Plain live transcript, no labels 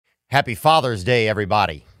Happy Father's Day,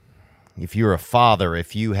 everybody. If you're a father,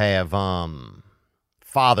 if you have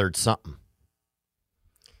fathered something,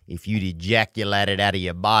 if you'd ejaculated out of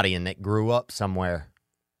your body and it grew up somewhere,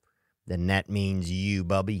 then that means you,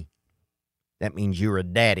 bubby. That means you're a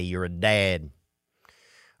daddy, you're a dad,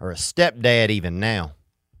 or a stepdad even now.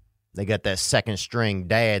 They got that second string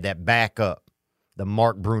dad, that backup, the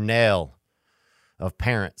Mark Brunell of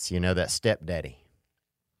parents, that stepdaddy.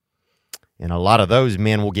 And a lot of those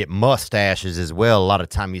men will get mustaches as well. A lot of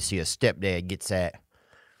time you see a stepdad gets that,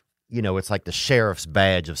 it's like the sheriff's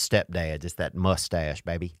badge of stepdads. It's that mustache,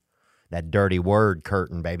 baby. That dirty word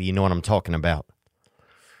curtain, baby. You know what I'm talking about.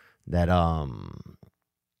 That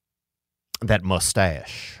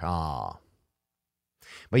mustache.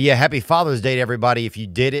 But yeah, happy Father's Day to everybody. If you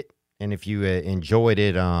did it and if you enjoyed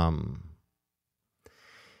it,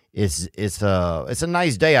 it's a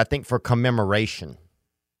nice day, I think, for commemoration.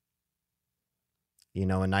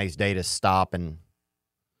 A nice day to stop and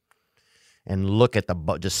look at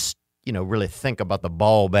really think about the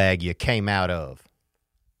ball bag you came out of.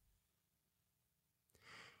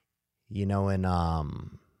 It's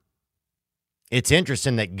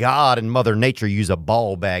interesting that God and Mother Nature use a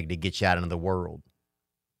ball bag to get you out into the world.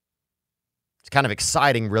 It's kind of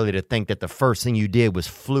exciting, really, to think that the first thing you did was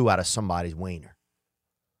flew out of somebody's wiener.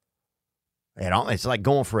 It's like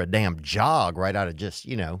going for a damn jog right out of just,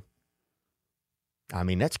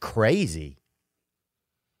 that's crazy.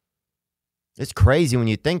 It's crazy when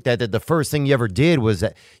you think that the first thing you ever did was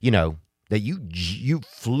that, that you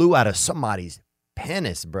flew out of somebody's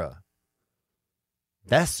penis, bruh.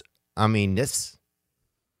 It's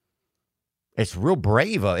real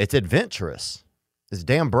brave. It's adventurous. It's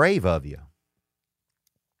damn brave of you.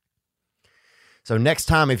 So next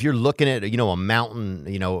time, if you're looking at, a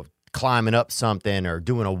mountain, climbing up something or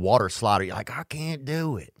doing a water slide, you're like, I can't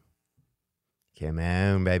do it. Come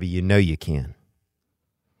on, baby. You know you can.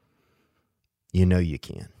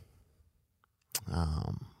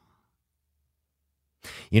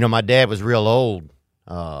 My dad was real old.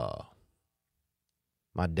 My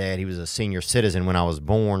dad, he was a senior citizen when I was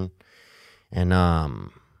born. And, I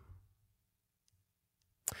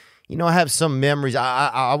have some memories.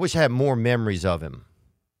 I wish I had more memories of him.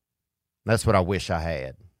 That's what I wish I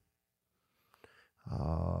had.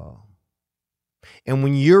 And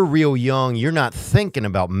when you're real young, you're not thinking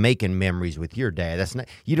about making memories with your dad.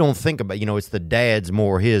 You don't think about, it's the dad's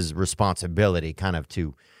more his responsibility kind of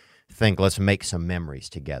to think, let's make some memories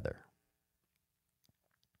together.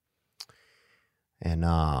 And,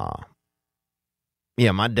 my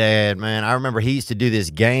dad, man, I remember he used to do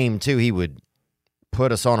this game too. He would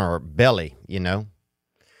put us on our belly, My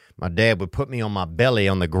dad would put me on my belly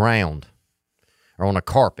on the ground or on a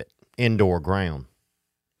carpet, indoor ground.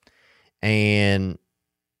 And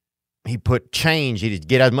he put change. He'd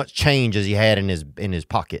get as much change as he had in his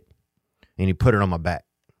pocket, and he put it on my back.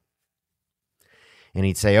 And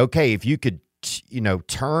he'd say, "Okay, if you could,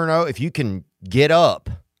 if you can get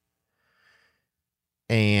up,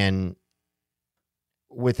 and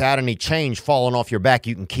without any change falling off your back,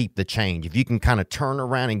 you can keep the change. If you can kind of turn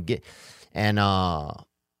around and get, and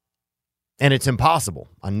it's impossible.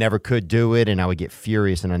 I never could do it, and I would get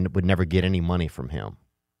furious, and I would never get any money from him."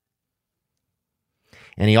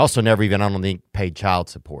 And he also never even, I don't think, paid child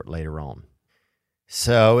support later on.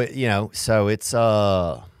 So, it's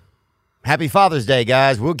happy Father's Day,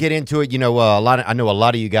 guys. We'll get into it. I know a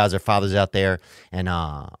lot of you guys are fathers out there, and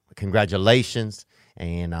congratulations.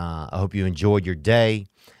 And I hope you enjoyed your day.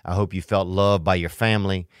 I hope you felt loved by your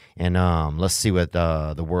family. And let's see what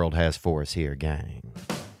the world has for us here, gang.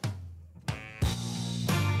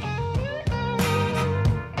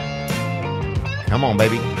 Come on,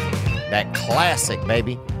 baby. That classic,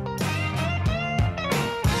 baby.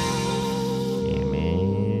 Yeah,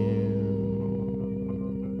 man.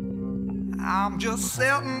 I'm just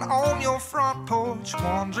sitting on your front porch,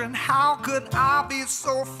 wondering how could I be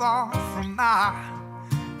so far from my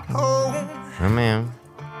home. Oh, man.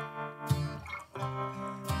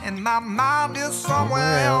 And my mind is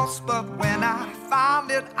somewhere else, but when I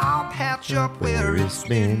find it, I'll patch up where it's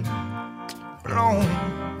been blown.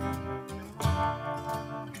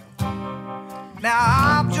 Now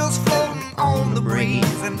I'm just floating on the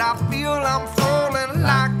breeze, and I feel I'm falling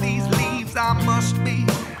like these leaves. I must be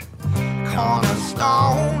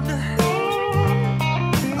cornerstone.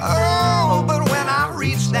 Oh, but when I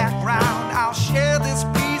reach that ground, I'll share this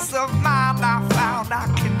peace of mind I found. I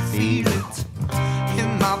can feel it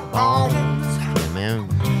in my bones. Amen.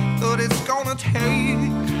 But it's gonna take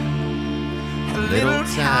a little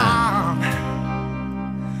time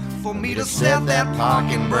for me to set that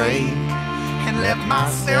parking brake and let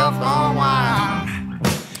myself unwind.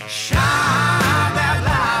 Shine that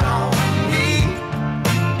light on me.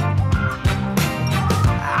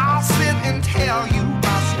 I'll sit and tell you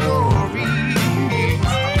my stories.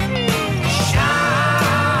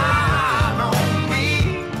 Shine on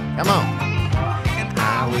me. Come on. And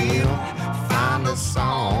I will find a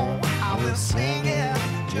song. I will sing it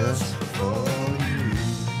just for you.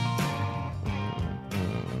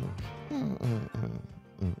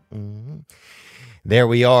 There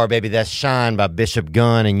we are, baby. That's Shine by Bishop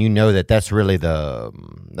Gunn, and you know that's really the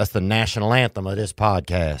national anthem of this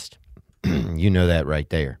podcast. You know that right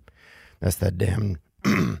there. That's the damn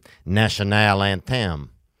national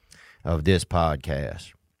anthem of this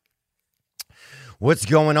podcast. What's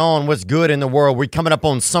going on? What's good in the world? We're coming up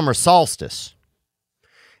on summer solstice,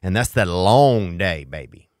 and that's that long day,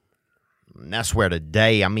 baby. And that's where the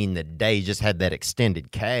day just had that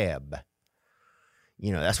extended cab.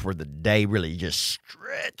 You know, that's where the day really just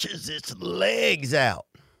stretches its legs out.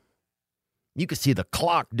 You can see the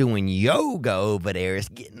clock doing yoga over there. It's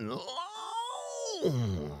getting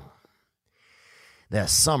long. That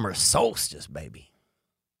summer solstice, baby.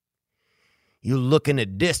 You look in the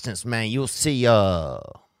distance, man, you'll see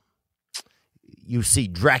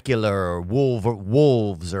Dracula or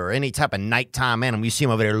wolves or any type of nighttime animal. You see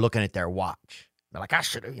them over there looking at their watch. They're like, I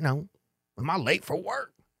should have, am I late for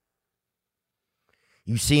work?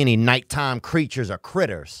 You see any nighttime creatures or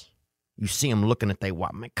critters, you see them looking at their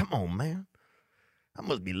watch. Man, come on, man. I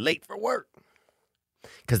must be late for work.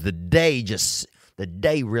 Because the day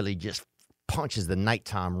really just punches the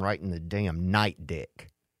nighttime right in the damn night dick.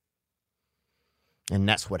 And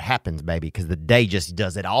that's what happens, baby, because the day just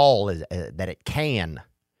does it all that it can.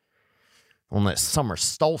 On that summer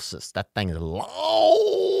solstice, that thing is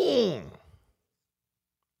long.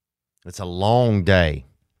 It's a long day.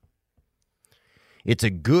 It's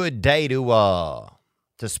a good day to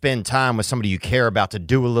spend time with somebody you care about, to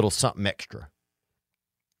do a little something extra.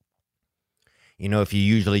 If you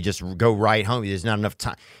usually just go right home, there's not enough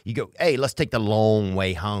time. You go, hey, let's take the long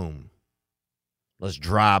way home. Let's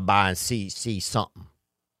drive by and see something.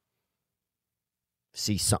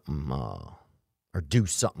 See something or do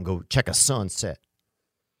something. Go check a sunset.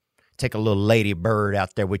 Take a little lady bird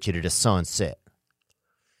out there with you to the sunset.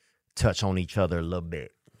 Touch on each other a little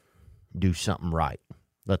bit. Do something right.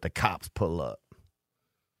 Let the cops pull up.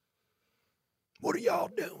 What are y'all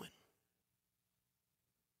doing?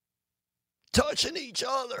 Touching each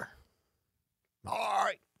other. All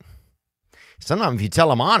right. Sometimes if you tell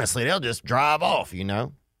them honestly, they'll just drive off,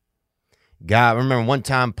 Guy, I remember one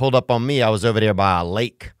time pulled up on me. I was over there by a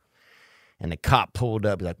lake, and the cop pulled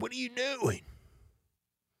up. He's like, what are you doing?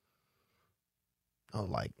 I was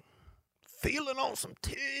like, feeling on some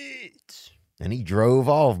tits. And he drove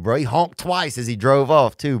off, bro. He honked twice as he drove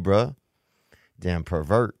off, too, bro. Damn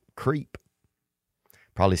pervert, creep.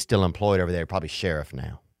 Probably still employed over there. Probably sheriff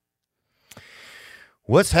now.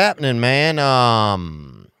 What's happening, man?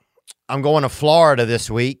 I'm going to Florida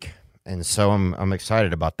this week, and so I'm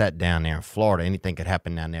excited about that down there in Florida. Anything could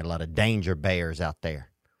happen down there. A lot of danger bears out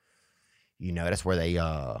there. That's where they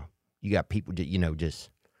you got people,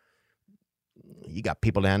 you got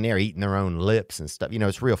people down there eating their own lips and stuff.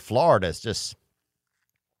 It's real Florida. It's just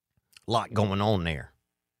a lot going on there.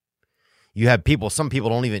 You have people, some people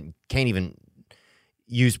can't even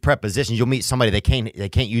use prepositions. You'll meet somebody they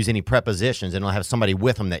can't use any prepositions, and they'll have somebody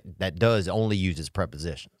with them that does only uses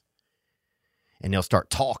prepositions. And they'll start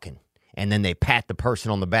talking, and then they pat the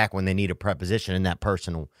person on the back when they need a preposition, and that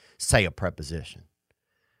person will say a preposition.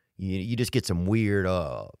 You just get some weird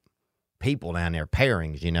people down there,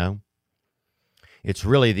 pairings, It's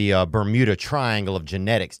really the Bermuda Triangle of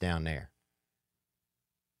genetics down there.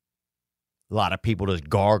 A lot of people just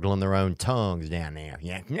gargling their own tongues down there.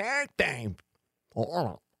 Yeah, thing. A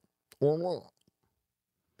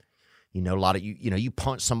lot of you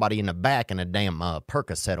punch somebody in the back and a damn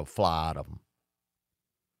Percocet will fly out of them.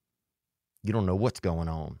 You don't know what's going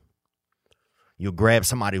on. You'll grab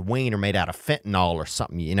somebody's wiener made out of fentanyl or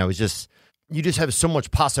something. It's just, you just have so much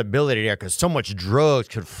possibility there because so much drugs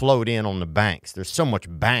could float in on the banks. There's so much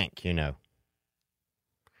bank,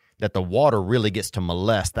 that the water really gets to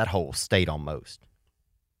molest that whole state almost.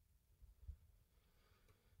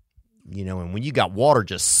 And when you got water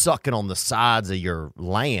just sucking on the sides of your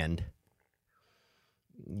land,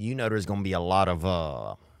 there's going to be a lot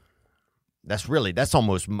of, that's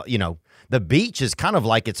almost, the beach is kind of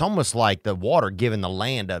like, it's almost like the water giving the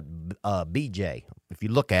land a BJ. If you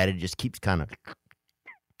look at it, it just keeps kind of.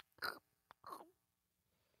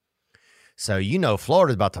 So,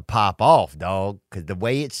 Florida's about to pop off, dog, because the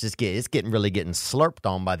way it's getting slurped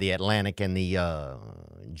on by the Atlantic and the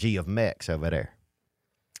G of Mex over there.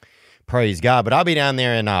 Praise God. But I'll be down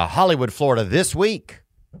there in Hollywood, Florida this week.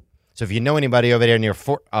 So if you know anybody over there near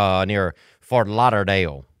Fort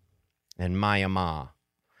Lauderdale and Miami,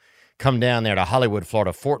 come down there to Hollywood,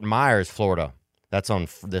 Florida. Fort Myers, Florida. That's on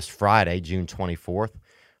this Friday, June 24th.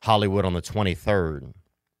 Hollywood on the 23rd.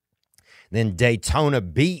 Then Daytona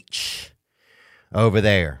Beach over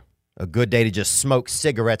there. A good day to just smoke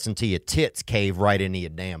cigarettes until your tits cave right into your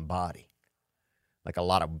damn body. Like a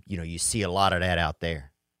lot of, you see a lot of that out there.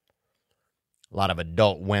 A lot of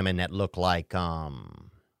adult women that look like Dog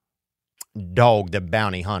the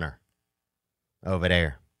Bounty Hunter over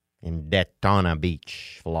there in Daytona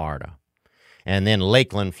Beach, Florida. And then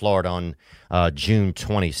Lakeland, Florida on June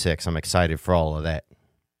 26th. I'm excited for all of that.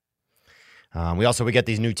 We get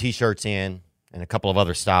these new T-shirts in and a couple of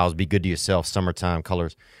other styles. Be good to yourself, summertime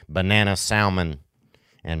colors, banana, salmon,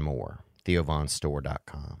 and more.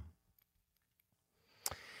 TheoVonStore.com.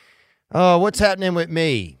 What's happening with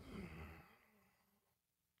me?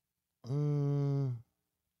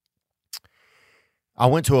 I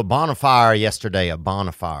went to a bonfire yesterday,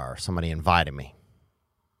 Somebody invited me.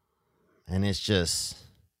 And it's just,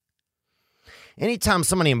 anytime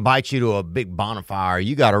somebody invites you to a big bonfire,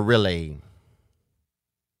 you got to really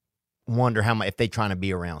wonder if they're trying to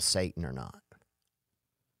be around Satan or not.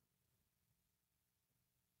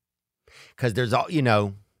 Because there's all,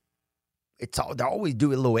 they always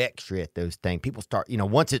do a little extra at those things. People start,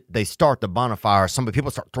 once they start the bonfire, people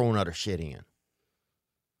start throwing other shit in.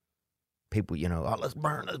 People, let's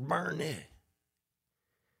burn it.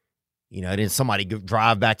 Then somebody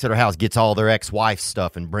drive back to their house, gets all their ex-wife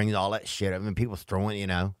stuff and brings all that shit up, and people's throwing,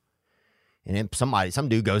 And then some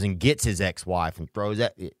dude goes and gets his ex-wife and throws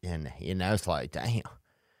that, and, it's like, damn.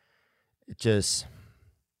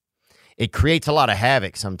 It creates a lot of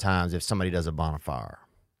havoc sometimes if somebody does a bonfire.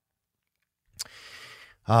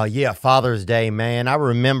 Father's Day, man. I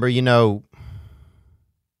remember,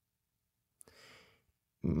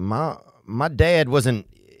 my dad wasn't,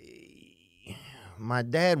 my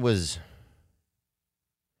dad was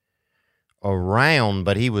around,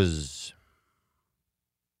 but he was,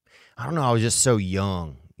 I don't know, I was just so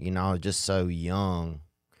young, I was just so young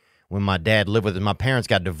when my dad lived with us. My parents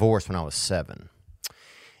got divorced when I was 7.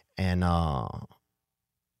 And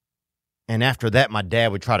after that, my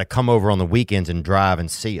dad would try to come over on the weekends and drive and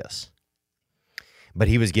see us. But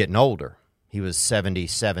he was getting older. He was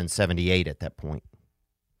 77, 78 at that point.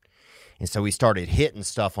 And so he started hitting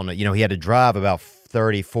stuff on it. He had to drive about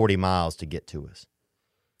 30, 40 miles to get to us.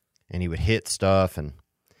 And he would hit stuff, and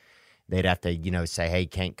they'd have to, say, hey,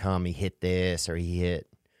 can't come. He hit this, or he hit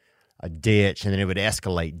a ditch. And then it would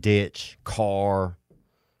escalate. Ditch, car,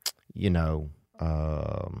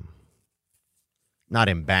 not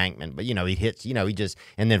embankment, but, he hits, he just,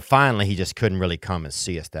 and then finally he just couldn't really come and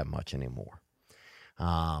see us that much anymore.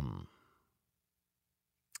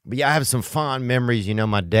 But yeah, I have some fond memories.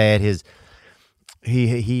 My dad, he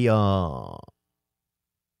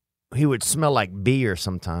would smell like beer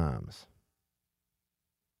sometimes.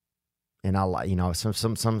 And I like,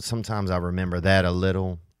 sometimes I remember that a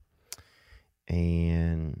little.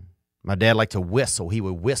 And my dad liked to whistle. He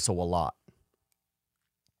would whistle a lot.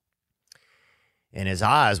 And his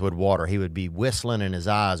eyes would water. He would be whistling and his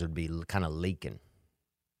eyes would be kind of leaking.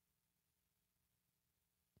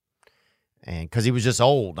 And because he was just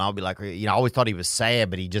old. And I'll be like, I always thought he was sad,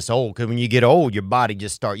 but he's just old. Because when you get old, your body you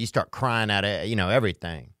start crying out,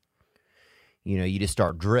 everything. You just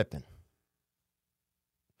start dripping.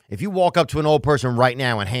 If you walk up to an old person right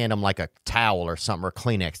now and hand them like a towel or something or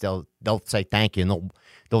Kleenex, they'll say thank you and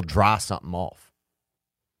they'll dry something off.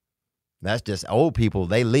 That's just old people.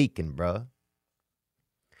 They leaking, bro.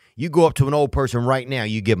 You go up to an old person right now,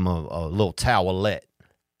 you give them a little towelette,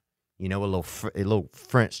 a little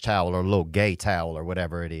French towel or a little gay towel or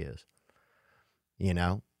whatever it is, I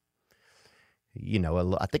think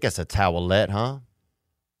that's a towelette, huh?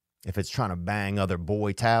 If it's trying to bang other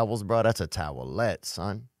boy towels, bro, that's a towelette,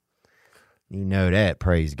 son. You know that,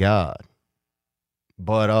 praise God.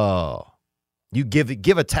 But you give a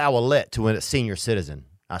towelette to a senior citizen,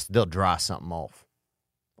 they'll dry something off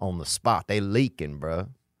on the spot. They leaking, bro.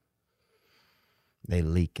 They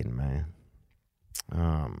leaking, man.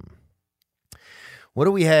 What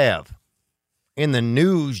do we have? In the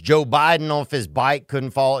news, Joe Biden off his bike,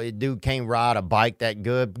 couldn't fall. Dude can't ride a bike that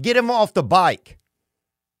good. Get him off the bike.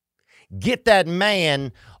 Get that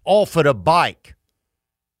man off of the bike.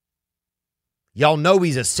 Y'all know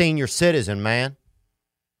he's a senior citizen, man.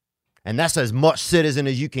 And that's as much citizen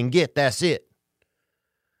as you can get. That's it.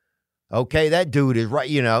 Okay, that dude is right,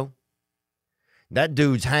 That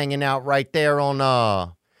dude's hanging out right there on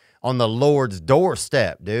the Lord's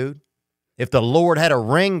doorstep, dude. If the Lord had a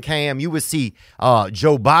ring cam, you would see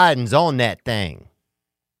Joe Biden's on that thing.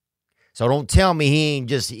 So don't tell me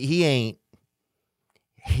he ain't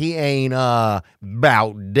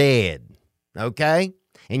about dead. Okay?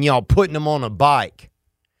 And y'all putting him on a bike.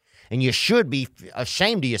 And you should be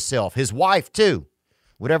ashamed of yourself. His wife too.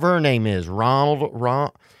 Whatever her name is. I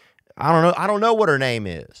don't know what her name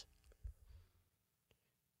is.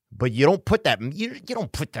 But you don't put that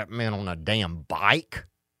man on a damn bike.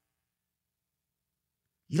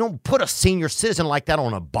 You don't put a senior citizen like that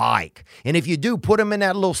on a bike. And if you do, put him in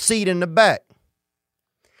that little seat in the back.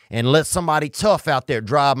 And let somebody tough out there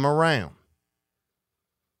drive him around.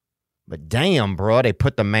 But damn, bro, they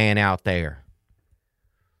put the man out there.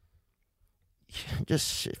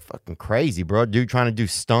 Just shit fucking crazy, bro. Dude trying to do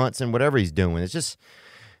stunts and whatever he's doing. It's just,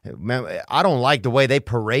 man, I don't like the way they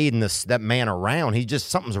parading that man around. He's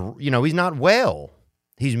just he's not well.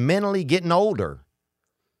 He's mentally getting older.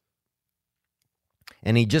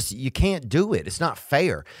 And you can't do it. It's not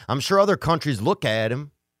fair. I'm sure other countries look at him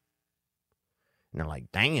and they're like,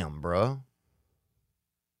 damn, bro.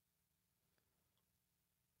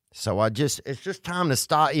 So it's just time to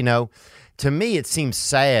stop, To me, it seems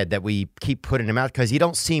sad that we keep putting him out because he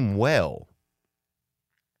don't seem well.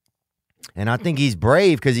 And I think he's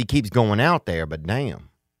brave because he keeps going out there, but damn.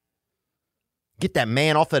 Get that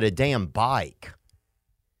man off of the damn bike.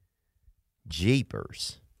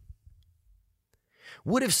 Jeepers.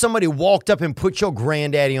 What if somebody walked up and put your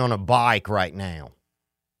granddaddy on a bike right now?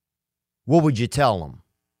 What would you tell him?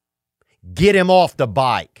 Get him off the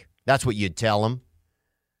bike. That's what you'd tell him.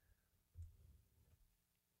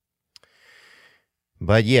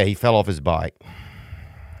 But yeah, he fell off his bike.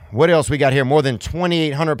 What else we got here? More than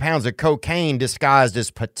 2,800 pounds of cocaine disguised as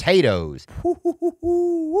potatoes.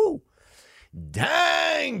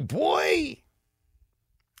 Dang, boy.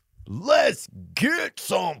 Let's get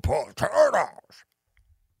some potatoes.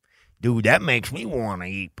 Dude, that makes me want to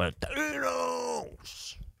eat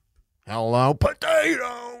potatoes. Hello,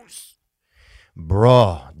 potatoes.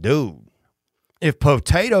 Bruh, dude. If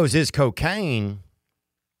potatoes is cocaine,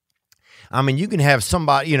 I mean, you can have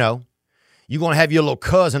somebody, you're going to have your little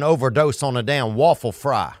cousin overdose on a damn waffle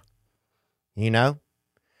fry.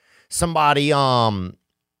 Somebody,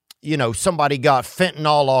 somebody got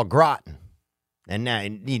fentanyl au gratin. And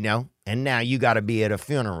now you got to be at a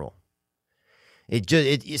funeral.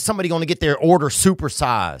 It's somebody going to get their order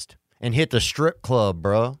supersized and hit the strip club,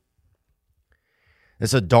 bro.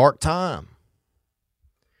 It's a dark time.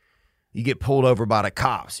 You get pulled over by the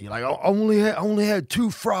cops. You're like, I only had 2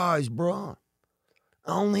 fries, bro.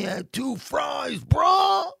 I only had 2 fries,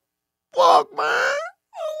 bro. Fuck, man.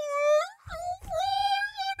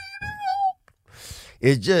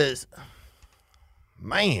 It's just,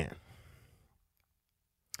 man.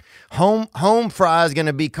 Home fries going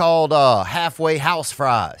to be called halfway house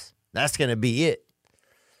fries. That's going to be it.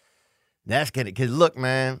 Because look,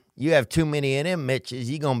 man, you have too many of them Mitches,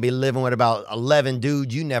 you're going to be living with about 11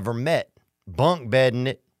 dudes you never met, bunk bedding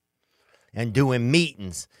it, and doing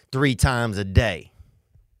meetings 3 times a day.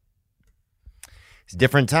 It's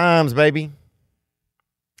different times, baby.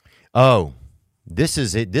 Oh, this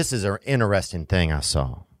is it. This is an interesting thing I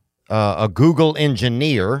saw. A Google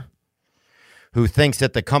engineer who thinks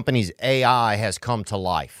that the company's AI has come to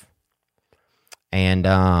life. And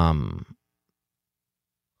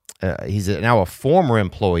he's now a former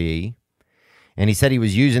employee, and he said he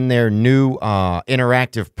was using their new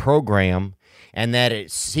interactive program and that it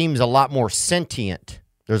seems a lot more sentient.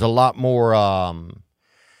 There's a lot more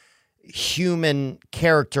human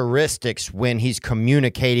characteristics when he's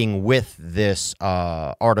communicating with this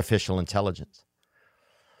artificial intelligence.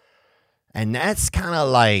 And that's kind of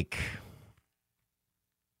like,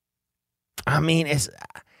 I mean, it's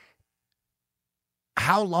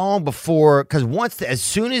how long before, because as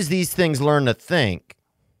soon as these things learn to think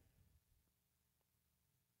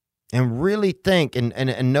and really think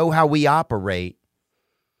and know how we operate,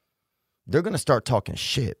 they're going to start talking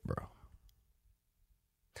shit, bro.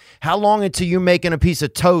 How long until you're making a piece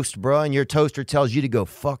of toast, bro, and your toaster tells you to go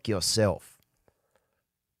fuck yourself?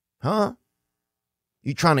 Huh?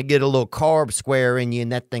 You trying to get a little carb square in you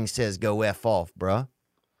and that thing says go F off, bro.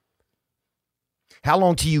 How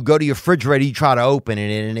long till you go to your refrigerator, you try to open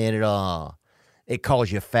it, and it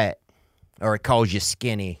calls you fat, or it calls you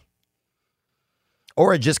skinny,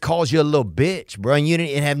 or it just calls you a little bitch, bro, and you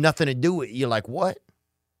didn't have nothing to do with it. You're like, what?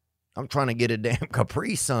 I'm trying to get a damn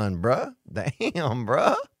Capri Sun, bro. Damn,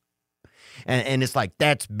 bro. And it's like,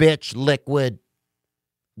 that's bitch liquid.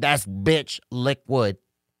 That's bitch liquid.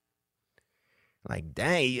 Like,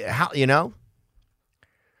 dang, how,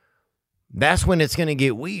 That's when it's going to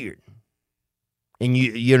get weird. And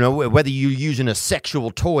you know, whether you're using a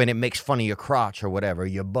sexual toy and it makes fun of your crotch or whatever,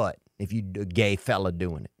 your butt, if you're a gay fella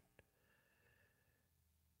doing it.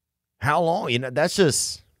 How long? You know, that's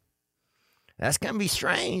going to be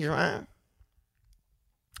strange, right?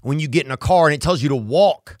 When you get in a car and it tells you to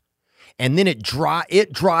walk, and then it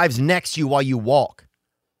drives next to you while you walk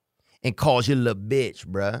and calls you a little bitch,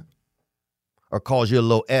 bruh. Or calls you a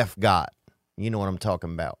little F-God. You know what I'm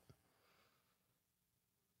talking about.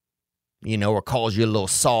 You know, or calls you a little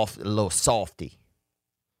softy.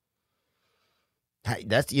 Hey,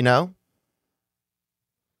 that's, you know.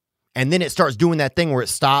 And then it starts doing that thing where it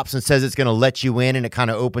stops and says it's going to let you in, and it kind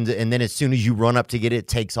of opens it. And then as soon as you run up to get it, it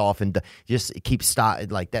takes off and just it keeps stopping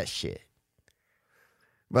like that shit.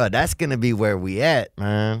 Bro, that's going to be where we at,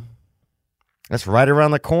 man. That's right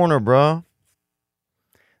around the corner, bro.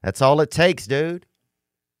 That's all it takes, dude.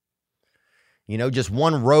 You know, just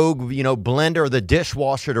one rogue, you know, blender or the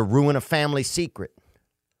dishwasher to ruin a family secret.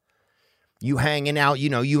 You hanging out, you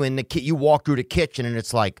know, you walk through the kitchen and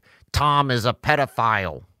it's like, Tom is a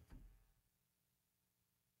pedophile.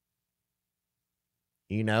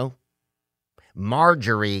 You know?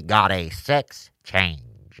 Marjorie got a sex change.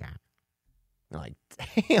 Like,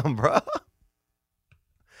 damn, bro.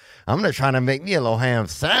 I'm going to try to make me a little ham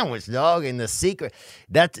sandwich, dog, in the secret.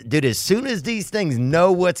 Dude, as soon as these things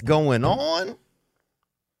know what's going on,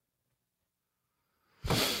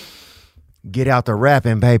 get out the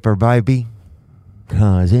wrapping paper, baby,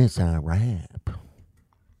 because it's a wrap.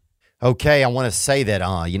 Okay, I want to say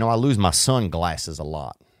that, you know, I lose my sunglasses a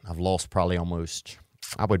lot. I've lost probably almost,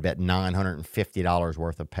 I would bet $950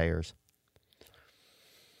 worth of pairs.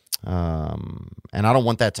 And I don't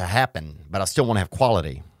want that to happen, but I still want to have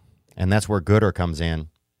quality. And that's where Gooder comes in.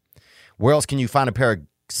 Where else can you find a pair of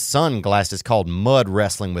sunglasses called Mud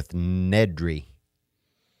Wrestling with Nedry?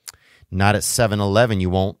 Not at 7-Eleven, you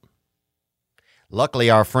won't. Luckily,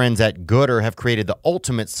 our friends at Gooder have created the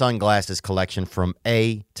ultimate sunglasses collection from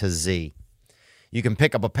A to Z. You can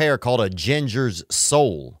pick up a pair called a Ginger's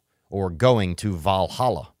Soul or Going to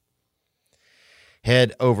Valhalla.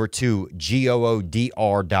 Head over to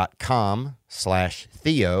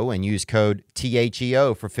goodr.com/Theo and use code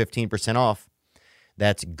THEO for 15% off.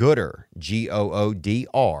 That's Gooder,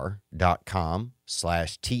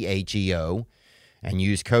 goodr.com/THEO, and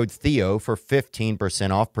use code Theo for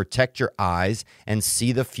 15% off. Protect your eyes and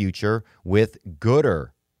see the future with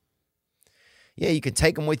Gooder. Yeah, you can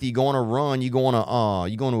take them with you. You go on a run. You go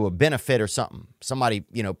to a benefit or something. Somebody,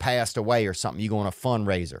 you know, passed away or something. You go on a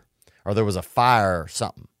fundraiser. Or there was a fire or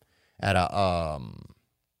something at a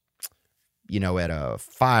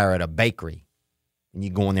fire at a bakery. And you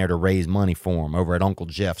go in there to raise money for them over at Uncle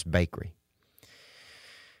Jeff's Bakery.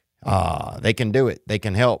 They can do it. They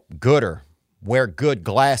can help. Gooder. Wear good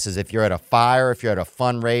glasses if you're at a fire, if you're at a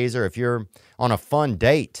fundraiser, if you're on a fun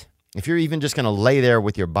date, if you're even just going to lay there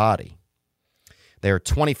with your body. They are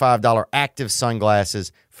 $25 active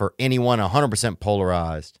sunglasses for anyone 100%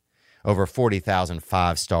 polarized. Over 40,000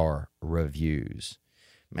 five-star reviews.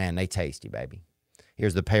 Man, they tasty, baby.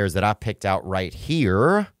 Here's the pairs that I picked out right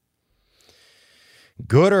here.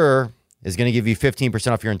 Gooder is going to give you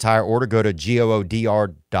 15% off your entire order. Go to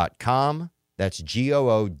goodr.com. That's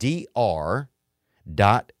goodr.com/THEO.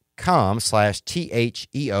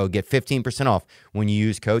 Get 15% off when you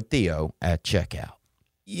use code Theo at checkout.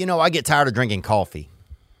 You know, I get tired of drinking coffee.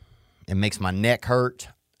 It makes my neck hurt,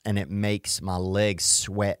 and it makes my legs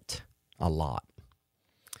sweat a lot.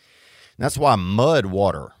 That's why Mud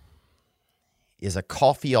Water is a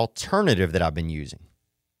coffee alternative that I've been using.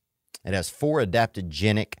 It has 4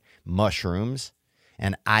 adaptogenic mushrooms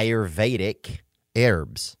and Ayurvedic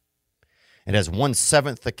herbs. It has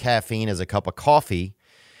 1/7 the caffeine as a cup of coffee.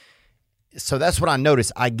 So that's what I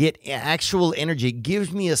notice. I get actual energy. It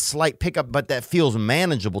gives me a slight pickup, but that feels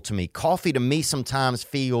manageable to me. Coffee to me sometimes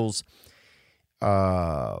feels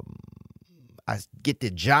I get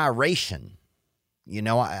the gyration. You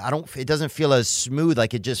know, it doesn't feel as smooth,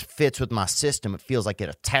 like it just fits with my system. It feels like it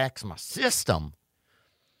attacks my system.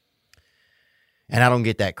 And I don't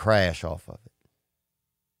get that crash off of it.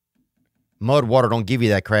 Mud Water don't give you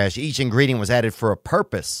that crash. Each ingredient was added for a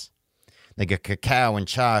purpose. They got cacao and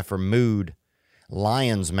chai for mood,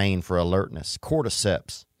 lion's mane for alertness,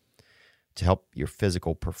 cordyceps to help your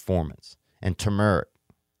physical performance, and turmeric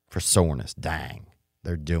for soreness. Dang,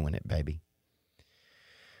 they're doing it, baby.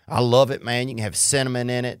 I love it, man. You can have cinnamon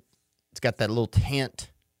in it. It's got that little hint.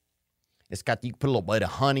 You can put a little bit of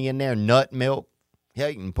honey in there, nut milk. Yeah,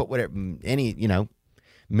 you can put whatever,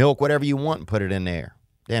 milk, whatever you want, and put it in there.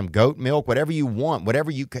 Damn, goat milk, whatever you want, whatever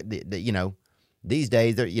you could, these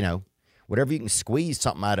days, whatever you can squeeze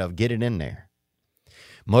something out of, get it in there.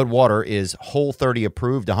 Mud Water is Whole30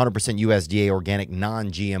 approved, 100% USDA organic,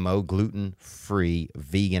 non-GMO, gluten-free,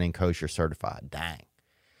 vegan, and kosher certified. Dang.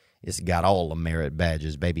 It's got all the merit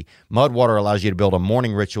badges, baby. Mud Water allows you to build a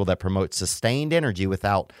morning ritual that promotes sustained energy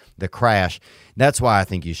without the crash. That's why I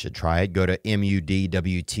think you should try it. Go to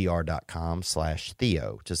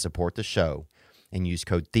mudwtr.com/Theo to support the show and use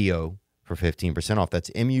code Theo for 15% off.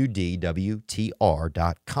 That's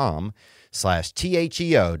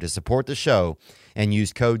mudwtr.com/THEO to support the show and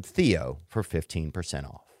use code Theo for 15%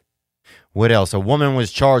 off. What else? A woman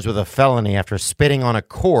was charged with a felony after spitting on a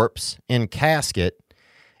corpse in casket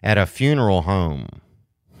at a funeral home.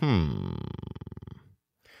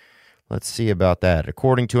 Let's see about that.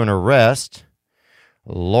 According to an arrest,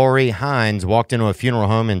 Lori Hines walked into a funeral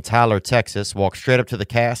home in Tyler, Texas, walked straight up to the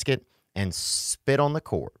casket and spit on the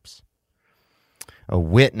corpse. A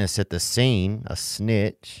witness at the scene, a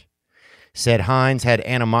snitch, said Hines had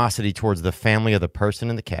animosity towards the family of the person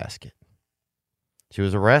in the casket. She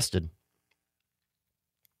was arrested.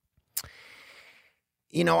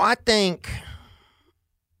 You know, I think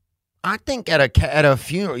at a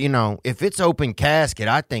funeral, you know, if it's open casket,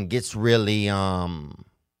 I think it's really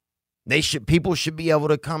people should be able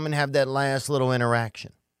to come and have that last little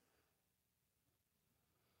interaction.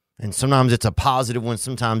 And sometimes it's a positive one,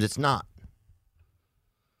 sometimes it's not.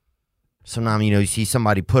 Sometimes, you know, you see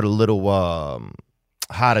somebody put a little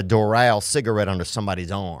hot a Doral cigarette under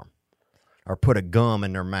somebody's arm or put a gum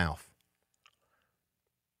in their mouth.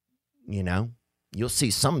 You know? You'll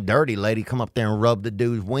see some dirty lady come up there and rub the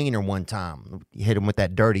dude's wiener one time. You hit him with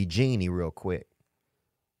that dirty genie real quick.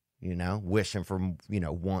 You know, wishing for, you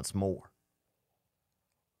know, once more.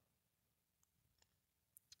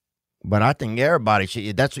 But I think everybody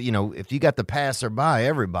should, that's, you know, if you got the passerby,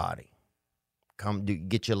 everybody come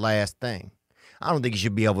get your last thing. I don't think you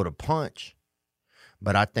should be able to punch.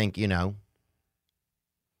 But I think, you know,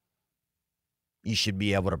 you should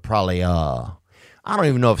be able to probably, I don't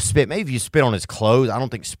even know if maybe if you spit on his clothes, I don't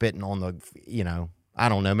think spitting on the, you know, I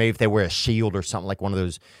don't know. Maybe if they wear a shield or something like one of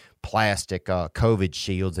those plastic COVID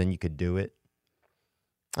shields, then you could do it.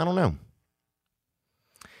 I don't know.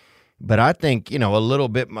 But I think, you know, a little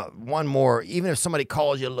bit, one more, even if somebody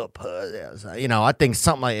calls you a little pussy, you know, I think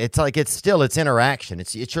something like, it's interaction.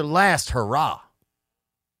 It's your last hurrah.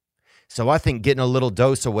 So I think getting a little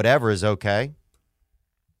dose of whatever is okay.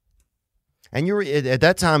 And you're at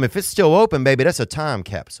that time, if it's still open, baby, that's a time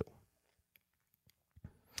capsule.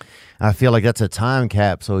 I feel like that's a time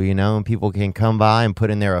capsule, you know, and people can come by and put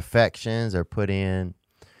in their affections or put in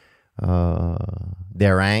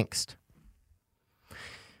their angst.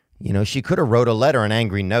 You know, she could have wrote a letter, an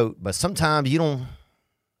angry note, but sometimes you don't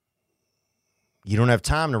have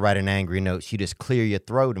time to write an angry note. So you just clear your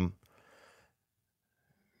throat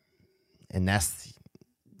and that's,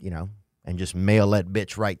 you know, and just mail that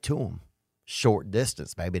bitch right to them. Short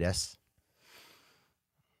distance, baby. That's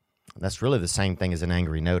really the same thing as an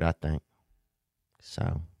angry note, I think.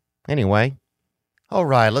 So, anyway. All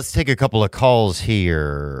right, let's take a couple of calls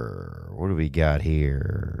here. What do we got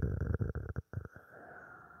here?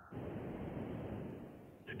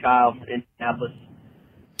 It's Kyle from Indianapolis.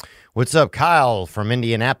 What's up, Kyle from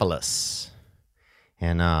Indianapolis?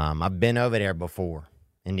 And I've been over there before,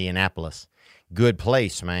 Indianapolis. Good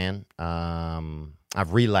place, man.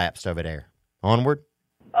 I've relapsed over there. Onward?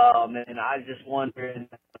 Oh, man, I was just wondering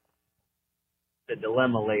the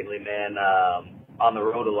dilemma lately, man. On the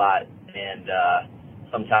road a lot, and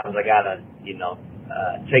sometimes I gotta, you know,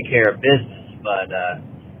 take care of business. But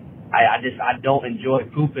I don't enjoy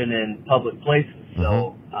pooping in public places.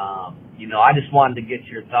 So, you know, I just wanted to get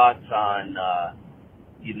your thoughts on,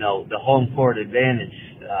 you know, the home court advantage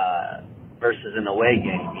versus an away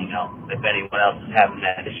game. You know, if anyone else is having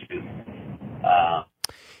that issue.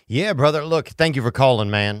 Yeah, brother. Look, thank you for calling,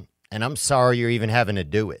 man. And I'm sorry you're even having to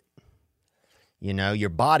do it. You know, your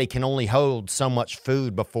body can only hold so much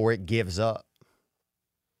food before it gives up.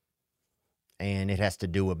 And it has to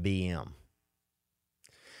do a BM.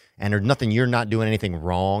 And there's nothing, you're not doing anything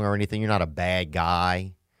wrong or anything. You're not a bad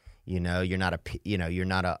guy. You know, you're not a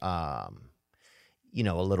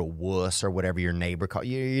little wuss or whatever your neighbor calls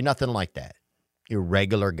you. You're nothing like that. You're a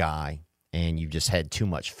regular guy and you've just had too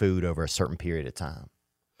much food over a certain period of time.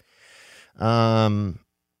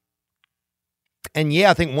 And yeah,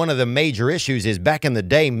 I think one of the major issues is back in the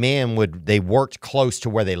day, they worked close to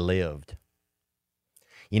where they lived.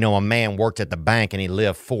 You know, a man worked at the bank and he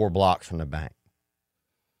lived 4 blocks from the bank.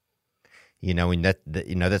 You know, and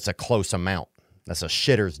that's a close amount. That's a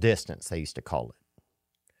shitter's distance, they used to call it.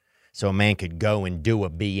 So a man could go and do a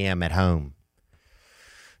BM at home.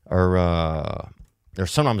 Or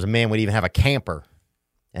sometimes a man would even have a camper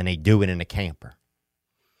and they do it in a camper.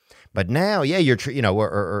 But now, yeah, you're,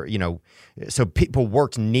 or so people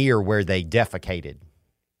worked near where they defecated.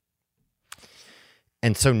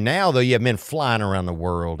 And so now, though, you have men flying around the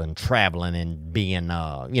world and traveling and being,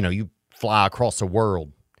 you fly across the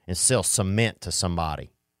world and sell cement to somebody,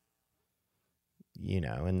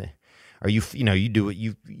 or you do it,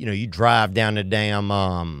 you drive down the damn,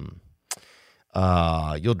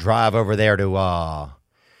 you'll drive over there to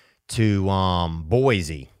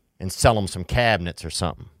Boise and sell them some cabinets or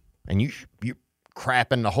something. And you're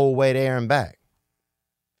crapping the whole way there and back.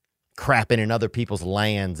 Crapping in other people's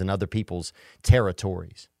lands and other people's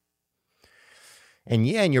territories. And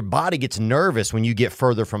your body gets nervous when you get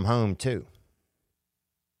further from home too.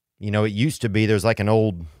 It used to be, there's like an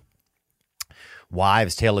old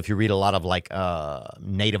wives' tale, if you read a lot of like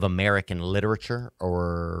Native American literature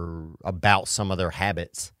or about some of their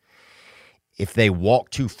habits. If they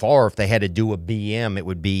walked too far, if they had to do a BM, it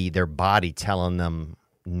would be their body telling them.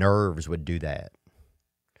 Nerves would do that.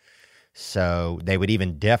 So they would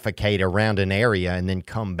even defecate around an area and then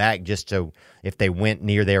come back just to, if they went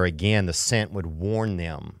near there again, the scent would warn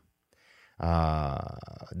them.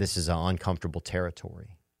 This is an uncomfortable territory.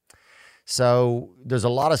 So there's a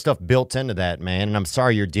lot of stuff built into that, man. And I'm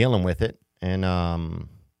sorry you're dealing with it. And I'm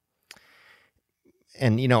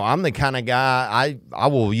the kind of guy, I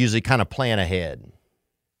will usually kind of plan ahead.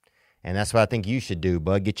 And that's what I think you should do,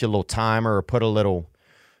 bud. Get you a little timer or put a little,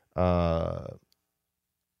 do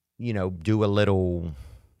a little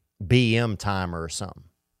BM timer or something.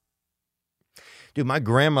 Dude, my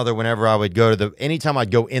grandmother, whenever I would anytime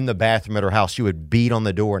I'd go in the bathroom at her house, she would beat on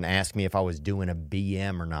the door and ask me if I was doing a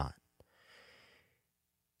BM or not.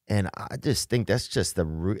 And I just think that's just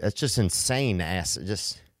insane to ask.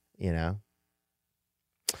 Dude,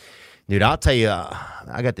 I'll tell you,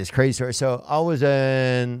 I got this crazy story. So I was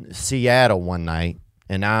in Seattle one night,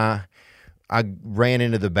 and I ran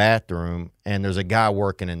into the bathroom, and there's a guy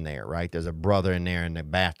working in there, right? There's a brother in there in the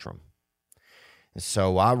bathroom. And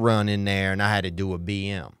so I run in there, and I had to do a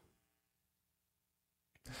BM.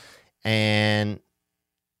 And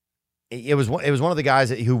it was one of the guys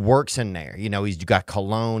who works in there. He's got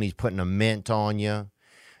cologne. He's putting a mint on you.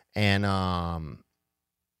 And, and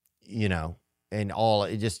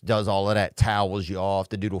it just does all of that, towels you off.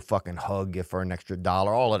 The dude will fucking hug you for an extra $1,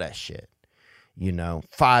 all of that shit.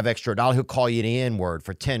 $5 extra, he'll call you the N-word.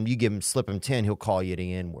 For 10, slip him 10, he'll call you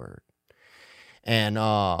the N-word. And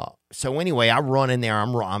so anyway, I run in there.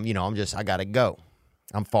 I gotta go.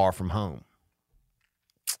 I'm far from home.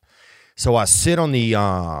 So I sit on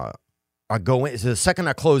I go in. So the second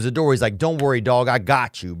I close the door, he's like, "Don't worry, dog. I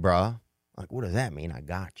got you, bruh." Like, what does that mean? I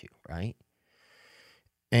got you, right?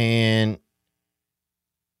 And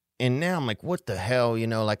now I'm like, what the hell?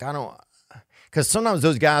 Because sometimes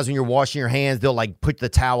those guys, when you're washing your hands, they'll like put the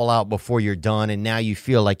towel out before you're done, and now you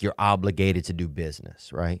feel like you're obligated to do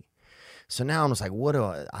business, right? So now I'm just like,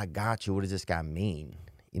 I got you. What does this guy mean?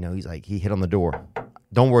 He's like, he hit on the door.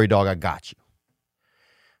 "Don't worry, dog, I got you."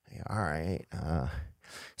 Yeah, all right.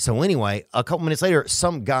 So anyway, a couple minutes later,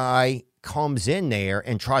 some guy comes in there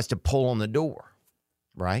and tries to pull on the door,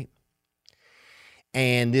 right?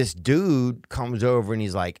 And this dude comes over and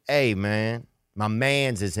he's like, "Hey, man, my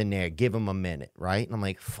man's is in there. Give him a minute," right? And I'm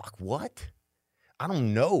like, "Fuck, what? I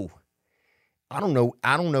don't know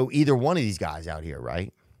either one of these guys out here,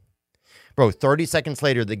 right?" Bro, 30 seconds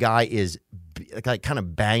later, the guy is like kind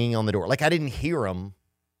of banging on the door. Like I didn't hear him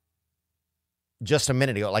just a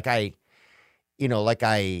minute ago. Like I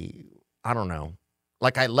don't know.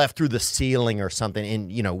 Like I left through the ceiling or something, and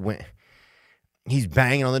when he's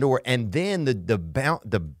banging on the door, and then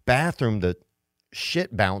the bathroom, the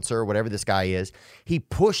shit bouncer or whatever this guy is, he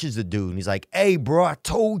pushes the dude and he's like, "Hey, bro, I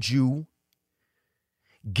told you,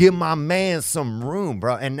 give my man some room,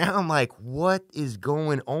 bro." And now I'm like, what is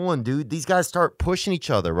going on, dude? These guys start pushing each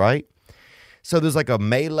other, right? So there's like a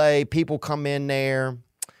melee. People come in there.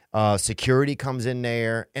 Security comes in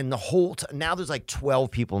there. And the whole now there's like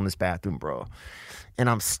 12 people in this bathroom, bro. And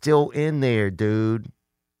I'm still in there, dude.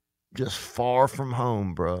 Just far from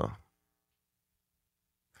home, bro.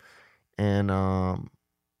 And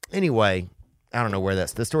anyway, I don't know where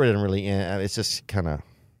the story doesn't really end. It's just kind of,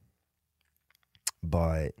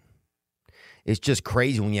 but it's just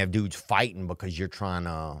crazy when you have dudes fighting because you're trying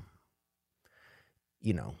to,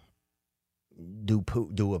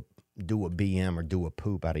 do a BM or do a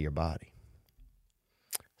poop out of your body.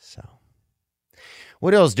 So,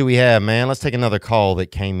 what else do we have, man? Let's take another call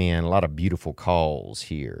that came in. A lot of beautiful calls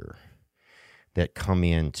here that come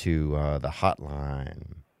into the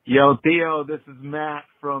hotline. Yo, Theo, this is Matt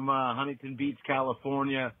from Huntington Beach,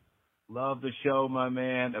 California. Love the show, my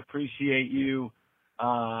man. Appreciate you.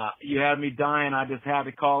 You had me dying. I just had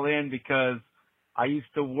to call in because I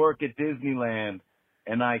used to work at Disneyland,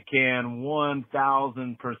 and I can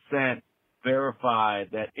 1,000% verify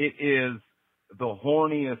that it is the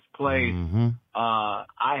horniest place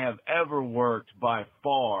I have ever worked by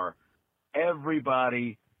far.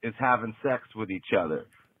 Everybody is having sex with each other.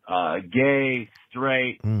 Gay,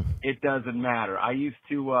 straight, it doesn't matter. I used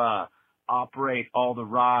to operate all the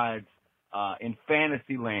rides in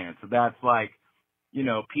Fantasyland. So that's like, you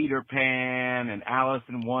know, Peter Pan and Alice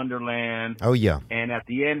in Wonderland. Oh, yeah. And at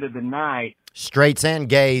the end of the night, straights and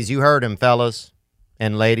gays, you heard him, fellas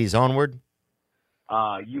and ladies, onward.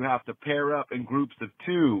 You have to pair up in groups of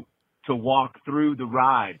 2 to walk through the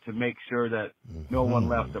ride to make sure that no one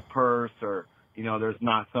left a purse or, you know, there's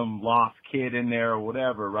not some lost kid in there or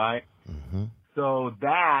whatever, right? So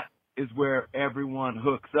that is where everyone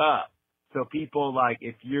hooks up. So people, like,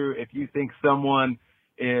 if you think someone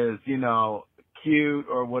is, you know, cute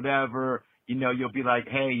or whatever, you know, you'll be like,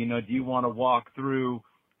 hey, you know, do you want to walk through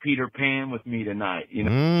Peter Pan with me tonight? You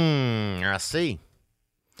know? I see.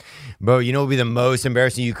 Bro, you know what would be the most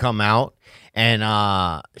embarrassing? You come out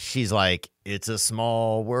and she's like, it's a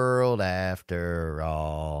small world after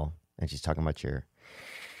all. And she's talking about your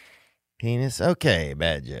penis. Okay,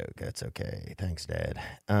 bad joke. That's okay. Thanks, Dad.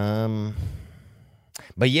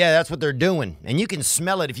 But yeah, that's what they're doing. And you can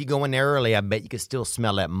smell it if you go in there early. I bet you can still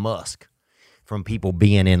smell that musk from people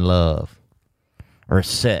being in love or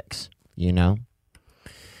sex, you know?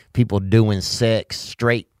 People doing sex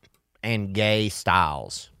straight and gay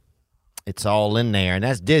styles. It's all in there. And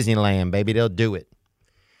that's Disneyland, baby. They'll do it.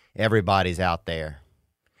 Everybody's out there.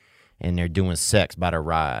 And they're doing sex by the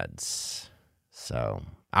rides. So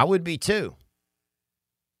I would be too.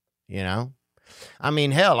 You know? I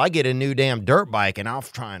mean, hell, I get a new damn dirt bike and I'll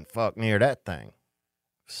try and fuck near that thing.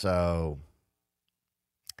 So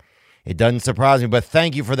it doesn't surprise me. But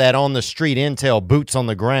thank you for that on the street intel, boots on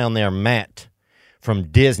the ground there, Matt from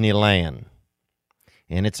Disneyland.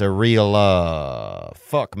 And it's a real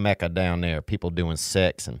fuck mecca down there. People doing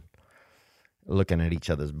sex and looking at each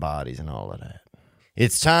other's bodies and all of that.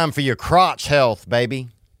 It's time for your crotch health, baby.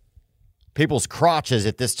 People's crotches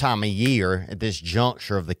at this time of year, at this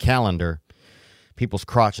juncture of the calendar, people's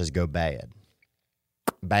crotches go bad.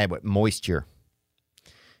 Bad with moisture.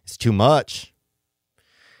 It's too much.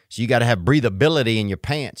 So you got to have breathability in your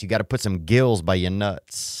pants. You got to put some gills by your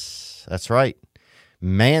nuts. That's right.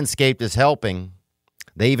 Manscaped is helping.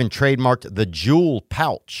 They even trademarked the Jewel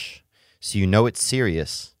pouch, so you know it's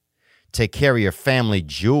serious. Take care of your family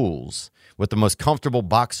jewels with the most comfortable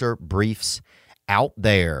boxer briefs out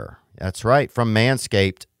there. That's right, from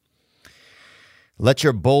Manscaped. Let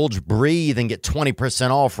your bulge breathe and get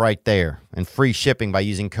 20% off right there and free shipping by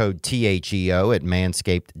using code THEO at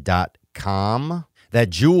manscaped.com. That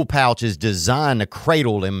Jewel pouch is designed to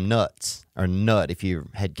cradle them nuts, or nut if you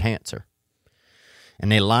had cancer.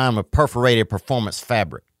 And they line with perforated performance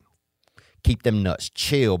fabric. Keep them nuts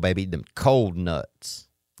chill, baby. Them cold nuts.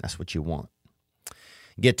 That's what you want.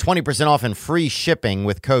 Get 20% off and free shipping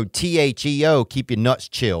with code THEO. Keep your nuts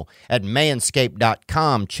chill at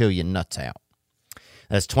manscaped.com. Chill your nuts out.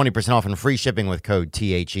 That's 20% off and free shipping with code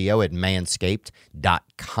THEO at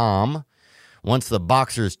manscaped.com. Once the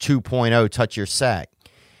Boxers 2.0 touch your sack,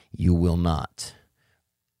 you will not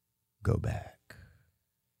go back.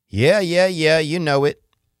 Yeah, you know it.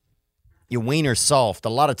 Your wiener's soft. A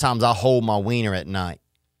lot of times I hold my wiener at night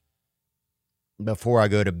before I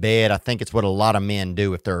go to bed. I think it's what a lot of men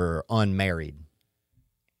do if they're unmarried.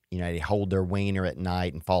 You know, they hold their wiener at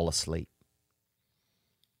night and fall asleep.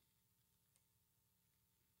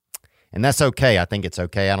 And that's okay. I think it's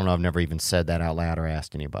okay. I don't know. I've never even said that out loud or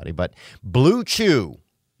asked anybody. But Blue Chew,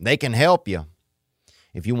 they can help you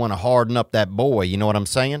if you want to harden up that boy. You know what I'm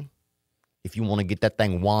saying? If you want to get that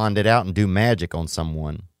thing wanded out and do magic on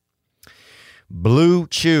someone. Blue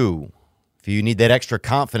Chew. If you need that extra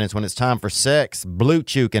confidence when it's time for sex, Blue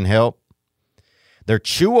Chew can help. They're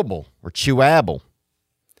chewable or chewable.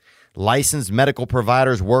 Licensed medical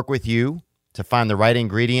providers work with you to find the right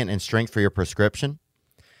ingredient and strength for your prescription.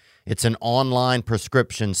 It's an online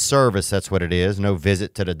prescription service, that's what it is. No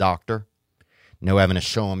visit to the doctor. No having to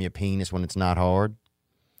show them your penis when it's not hard.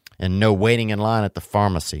 And no waiting in line at the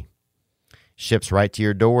pharmacy. Ships right to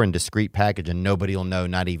your door in discreet package, and nobody will know,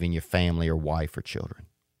 not even your family or wife or children.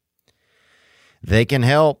 They can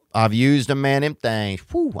help. I've used them, man. Them things.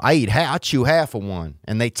 Whew, I chew half of one,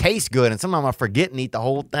 and they taste good. And sometimes I forget and eat the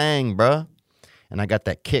whole thing, bruh. And I got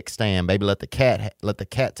that kickstand, baby. Let the cat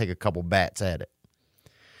take a couple bats at it.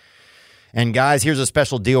 And guys, here's a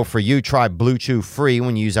special deal for you. Try Blue Chew free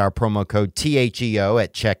when you use our promo code THEO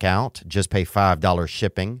at checkout. Just pay $5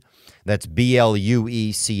 shipping. That's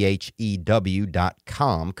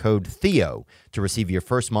BLUECHEW.com, code Theo, to receive your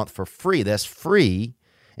first month for free. That's free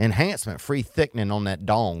enhancement, free thickening on that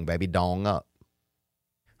dong, baby, dong up.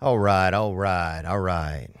 All right.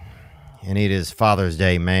 And it is Father's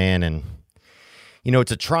Day, man, and, you know,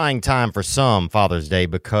 it's a trying time for some, Father's Day,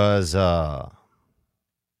 because, you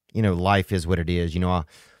know, life is what it is. You know,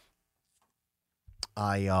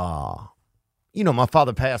 my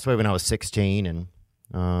father passed away when I was 16, and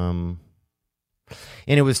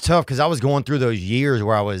it was tough because I was going through those years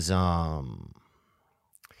where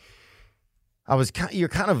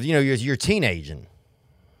you're teenaging.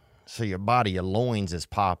 So your body, your loins is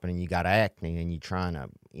popping and you got acne and you're trying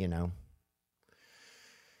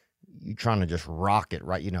to just rock it,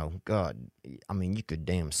 right? You know, God, I mean, you could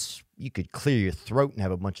clear your throat and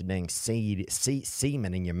have a bunch of dang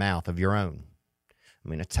semen in your mouth of your own. I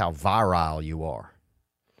mean, that's how virile you are.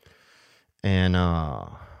 And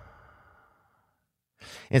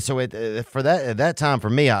so at that time for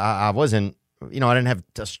me, I wasn't, you know, I didn't have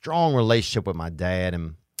a strong relationship with my dad,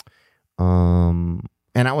 and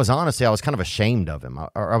I was kind of ashamed of him.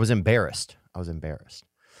 I was embarrassed.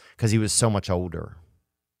 Because he was so much older.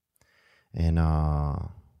 And I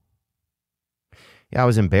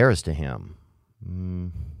was embarrassed of him.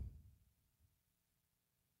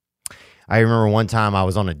 I remember one time I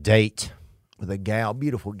was on a date with a gal,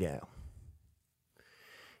 beautiful gal.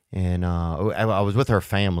 And I was with her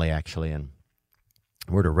family, actually, and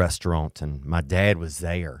we're at a restaurant, and my dad was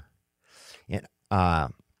there. And I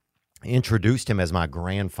introduced him as my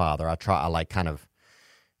grandfather. I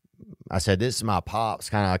said, this is my pops,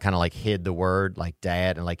 kind of like hid the word, like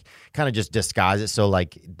dad, and like kind of just disguise it so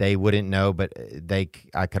like they wouldn't know, but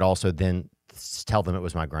I could also then tell them it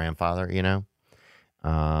was my grandfather, you know?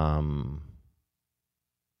 And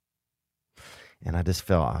I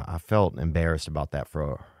felt embarrassed about that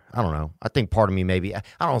I don't know. I think part of me maybe, I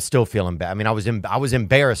don't still feel embarrassed. I mean, I was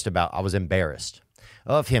embarrassed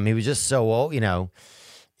of him. He was just so old, you know.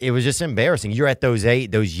 It was just embarrassing. You're at those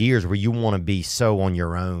years where you want to be so on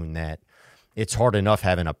your own that it's hard enough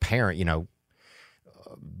having a parent, you know,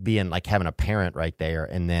 being like having a parent right there.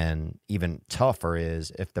 And then even tougher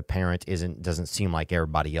is if the parent doesn't seem like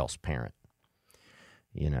everybody else's parent,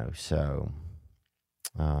 you know, so,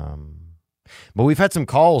 but we've had some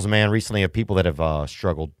calls, man, recently of people that have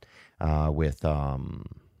struggled with that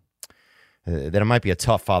it might be a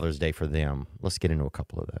tough Father's Day for them. Let's get into a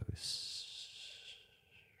couple of those.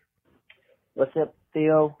 What's up,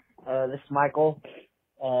 Theo? This is Michael,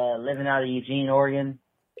 living out of Eugene, Oregon.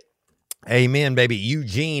 Amen, baby.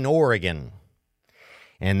 Eugene, Oregon.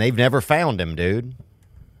 And they've never found him, dude.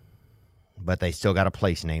 But they still got a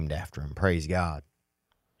place named after him. Praise God.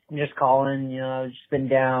 I'm just calling, you know, I've just been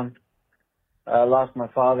down. Lost my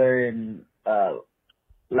father in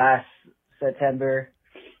last September.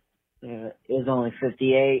 He was only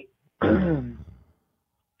 58.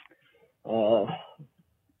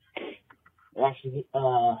 Actually,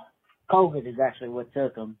 COVID is actually what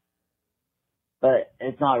took him. But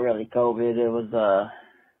it's not really COVID.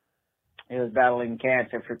 It was battling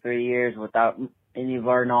cancer for 3 years without any of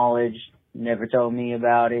our knowledge. Never told me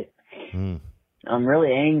about it. I'm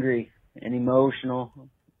really angry and emotional.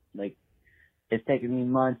 Like, it's taken me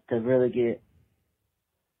months to really get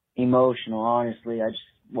emotional, honestly. I just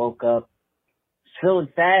woke up just feeling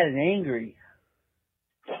sad and angry.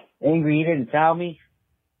 Angry he didn't tell me.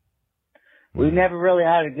 We've never really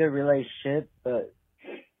had a good relationship, but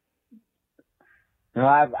you know,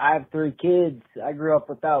 I have 3 kids. I grew up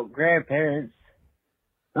without grandparents.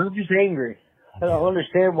 I'm just angry. I don't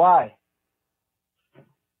understand why.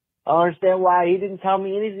 I don't understand why he didn't tell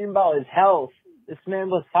me anything about his health. This man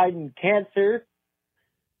was fighting cancer.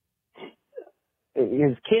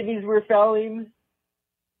 His kidneys were failing.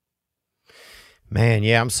 Man,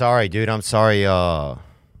 yeah, I'm sorry, dude. I'm sorry about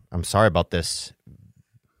this.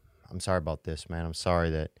 I'm sorry about this, man. I'm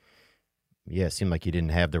sorry that, yeah, it seemed like you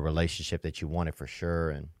didn't have the relationship that you wanted for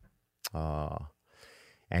sure. And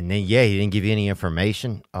then, yeah, he didn't give you any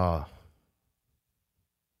information.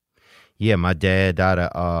 Yeah, my dad died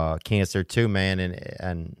of cancer too, man.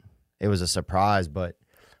 And it was a surprise, but,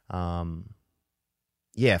 yeah,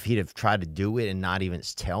 if he'd have tried to do it and not even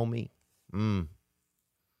tell me,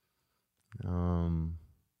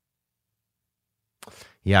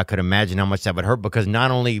 yeah, I could imagine how much that would hurt, because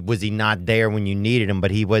not only was he not there when you needed him,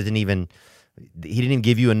 but he didn't even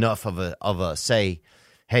give you enough of a say,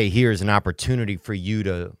 hey, here's an opportunity for you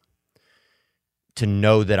to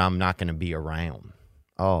know that I'm not going to be around.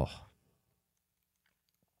 Oh.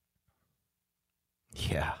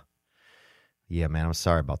 Yeah. Yeah, man, I'm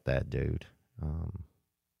sorry about that, dude.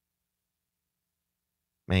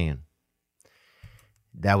 Man,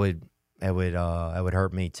 that would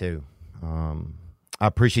hurt me too. I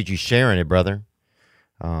appreciate you sharing it, brother.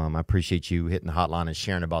 I appreciate you hitting the hotline and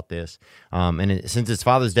sharing about this. Since it's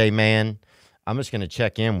Father's Day, man, I'm just going to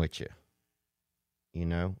check in with you. You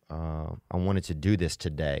know, I wanted to do this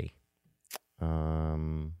today.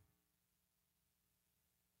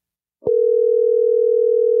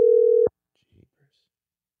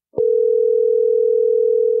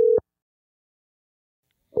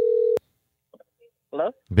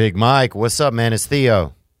 Hello? Big Mike, what's up, man? It's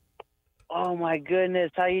Theo. Oh, my goodness.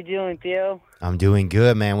 How you doing, Theo? I'm doing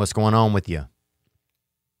good, man. What's going on with you?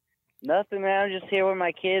 Nothing, man. I'm just here with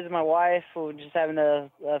my kids, my wife. We're just having a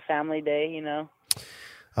family day, you know.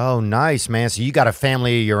 Oh, nice, man. So you got a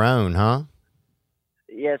family of your own, huh?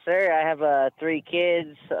 Yes, sir. I have 3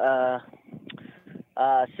 kids,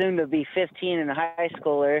 soon to be 15 and a high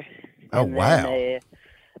schooler. Oh, and wow. Then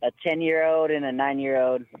a 10-year-old and a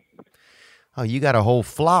 9-year-old. Oh, you got a whole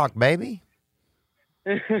flock, baby.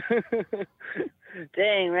 Dang,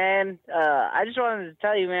 man. I just wanted to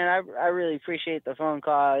tell you, man, I really appreciate the phone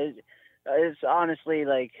call. It's honestly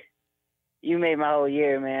like you made my whole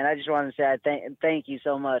year, man. I just wanted to say thank you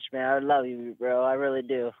so much, man. I love you, bro. I really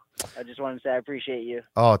do. I just wanted to say I appreciate you.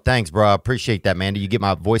 Oh, thanks, bro. I appreciate that, man. Did you get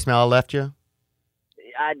my voicemail I left you?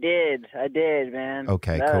 I did, man.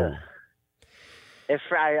 Okay, cool.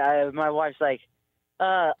 My wife's like,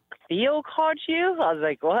 Theo called you? I was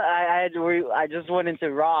like, what? I just went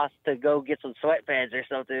into Ross to go get some sweatpants or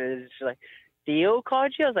something. And she's like, Theo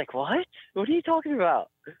called you? I was like, what? What are you talking about?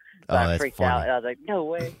 So I freaked out. And I was like, no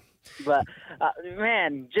way. But,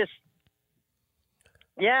 man, just,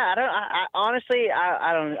 yeah,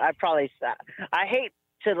 I hate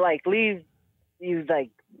to, like, leave you,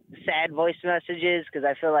 like, sad voice messages because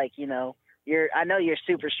I feel like, you know, I know you're a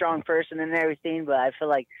super strong person and everything, but I feel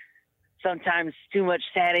like sometimes too much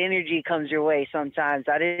sad energy comes your way sometimes.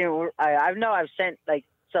 I know I've sent, like,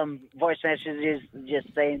 some voice messages just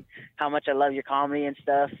saying how much I love your comedy and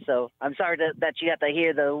stuff. So I'm sorry that you have to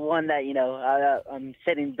hear the one that, you know, I'm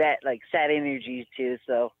sending that, like, sad energy to.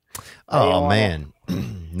 So. Oh, man.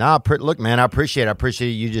 Look, man, I appreciate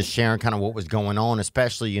you just sharing kind of what was going on,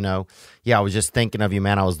 especially, you know, I was just thinking of you,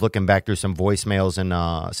 man. I was looking back through some voicemails,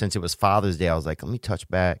 and since it was Father's Day, I was like, let me touch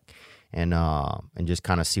back and just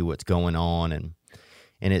kind of see what's going on.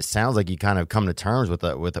 And it sounds like you kind of come to terms with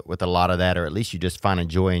a lot of that, or at least you just find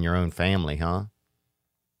joy in your own family, huh?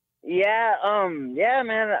 Yeah. Yeah,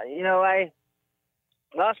 man. You know, I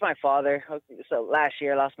lost my father. So last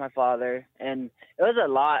year I lost my father, and it was a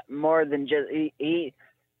lot more than just, he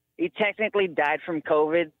technically died from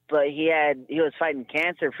COVID, but he was fighting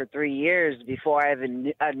cancer for 3 years before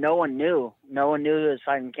no one knew he was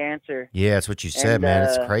fighting cancer. Yeah, that's what you said, man.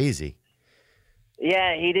 It's crazy.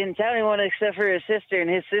 Yeah, he didn't tell anyone except for his sister, and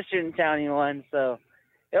his sister didn't tell anyone. So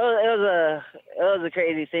it was a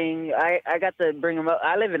crazy thing. I got to bring him up.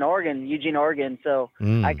 I live in Oregon, Eugene, Oregon. So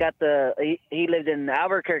I got he lived in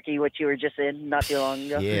Albuquerque, which you were just in not too long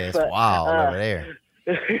ago. Yeah, it's wild over there.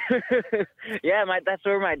 Yeah, that's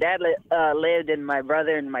where my dad lived, and my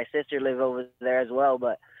brother and my sister live over there as well.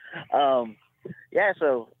 But yeah,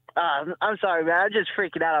 so I'm sorry, man. I'm just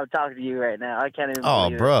freaking out. I'm talking to you right now. I can't even. Oh,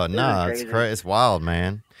 bro, no, it's crazy. It's wild,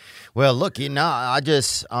 man. Well, look, you know, I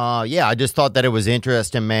just thought that it was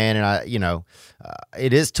interesting, man. And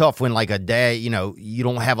it is tough when, like, a day, you know, you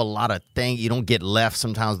don't have a lot of things, you don't get left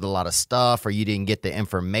sometimes with a lot of stuff, or you didn't get the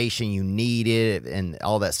information you needed, and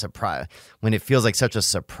all that surprise. When it feels like such a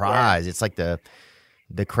surprise, It's like the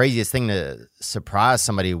craziest thing to surprise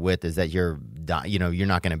somebody with is that you're not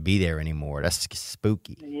going to be there anymore. That's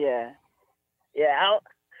spooky. Yeah.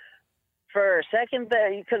 For a second there,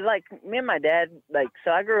 because, like, me and my dad, like,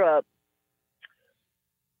 so I grew up,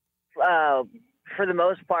 for the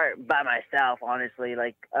most part, by myself, honestly.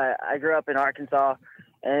 Like, I grew up in Arkansas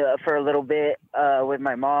for a little bit with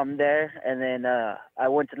my mom there, and then I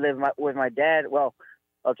went to live with my dad. Well,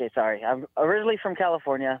 okay, sorry. I'm originally from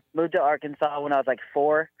California, moved to Arkansas when I was, like,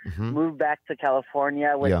 4, moved back to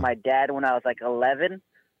California with my dad when I was, like, 11.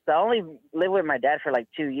 So I only lived with my dad for, like,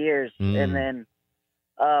 2 years, and then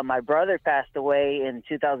my brother passed away in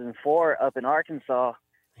 2004 up in Arkansas,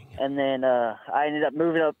 and then I ended up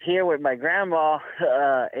moving up here with my grandma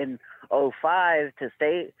in 2005 to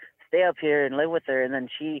stay up here and live with her, and then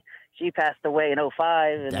she passed away in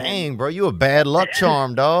 2005. And dang, bro, you a bad luck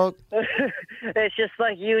charm, dog. It's just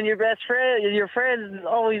like you and your best friend, your friends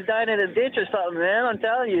always dying in a ditch or something, man. I'm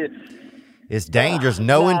telling you. It's dangerous.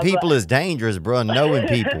 Knowing people is dangerous, bro. Knowing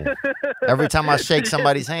people. Every time I shake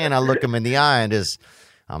somebody's hand, I look them in the eye and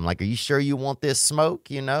I'm like, are you sure you want this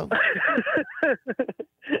smoke, you know?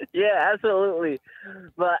 Yeah, absolutely.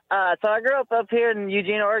 But so I grew up here in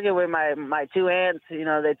Eugene, Oregon, with my two aunts. You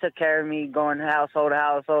know, they took care of me, going household to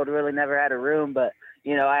household. Really never had a room, but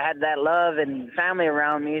you know, I had that love and family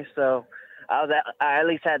around me, so I at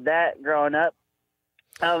least had that growing up.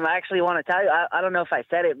 I actually want to tell you, I don't know if I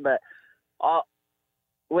said it, but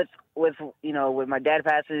with you know, with my dad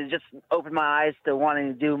passing, it just opened my eyes to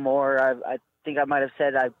wanting to do more. I think I might have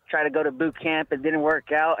said I tried to go to boot camp. It didn't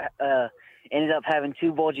work out. Ended up having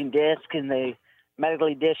 2 bulging discs, and they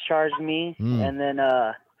medically discharged me. And then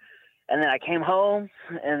I came home,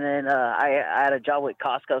 and then I had a job with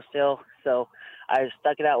Costco still, so I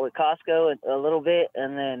stuck it out with Costco a little bit,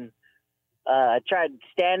 and then I tried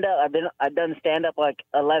stand up. I've done stand up like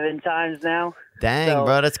 11 times now. Dang, so,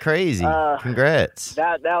 bro, that's crazy. Congrats.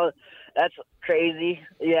 That's crazy.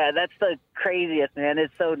 Yeah, that's the craziest, man.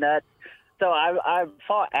 It's so nuts. So I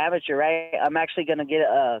fought amateur, right? I'm actually gonna get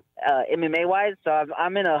MMA wise. So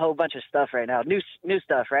I'm in a whole bunch of stuff right now, new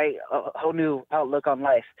stuff, right? A whole new outlook on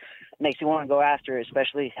life. Makes you want to go after it,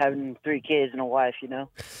 especially having 3 kids and a wife, you know.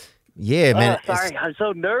 Yeah, man. Sorry, I'm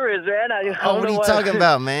so nervous, man. What are you talking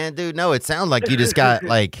about, man? Dude, no, it sounds like you just got,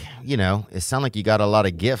 like, you know, it sounds like you got a lot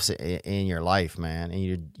of gifts in your life, man. And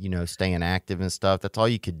you know, staying active and stuff. That's all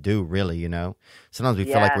you could do, really, you know. Sometimes we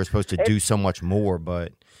feel like we're supposed to do so much more,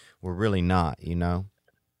 but we're really not, you know.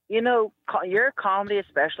 You know, your comedy,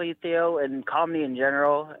 especially, Theo, and comedy in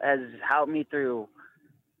general, has helped me through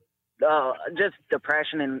just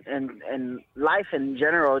depression and life in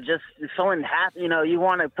general, just feeling happy. You know, you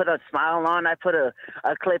want to put a smile on. I put a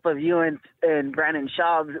clip of you and Brandon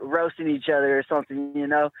Shaw roasting each other or something, you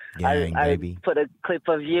know. I put a clip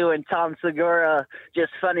of you and Tom Segura,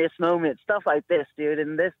 just funniest moments, stuff like this, dude.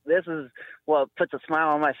 And this is what puts a smile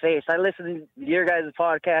on my face. I listen to your guys'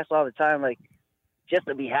 podcast all the time, like, just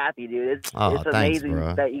to be happy, dude. It's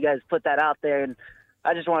amazing that you guys put that out there. And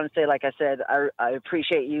I just want to say, like I said, I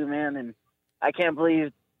appreciate you, man, and I can't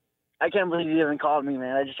believe you even called me,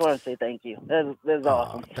 man. I just want to say thank you. That's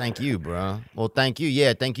awesome. Thank you, bro. Well, thank you.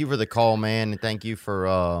 Yeah, thank you for the call, man, and thank you for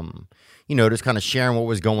you know, just kind of sharing what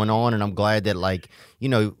was going on. And I'm glad that, like, you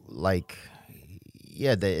know, like,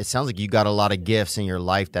 yeah, it sounds like you got a lot of gifts in your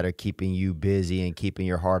life that are keeping you busy and keeping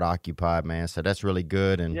your heart occupied, man. So that's really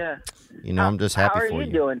good. And you know, I'm just happy for you. How are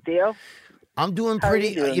you doing, Theo? I'm doing pretty,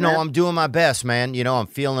 you know, I'm doing my best, man. You know, I'm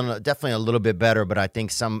feeling definitely a little bit better, but I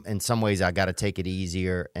think in some ways I got to take it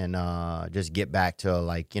easier and just get back to,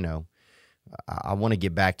 like, you know, I want to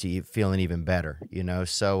get back to feeling even better, you know.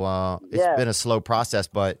 So it's been a slow process,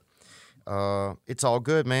 but it's all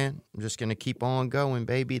good, man. I'm just going to keep on going,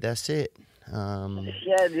 baby. That's it.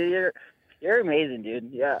 Yeah, dude, you're amazing, dude.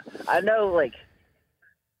 Yeah. I know, like,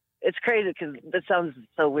 it's crazy because that sounds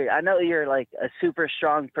so weird. I know you're like a super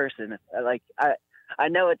strong person. Like I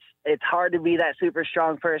know it's hard to be that super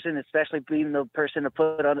strong person, especially being the person to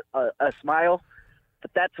put on a smile.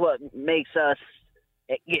 But that's what makes us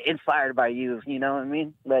get inspired by you. You know what I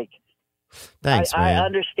mean? Like, thanks, man. I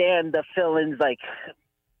understand the feelings. Like,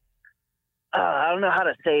 I don't know how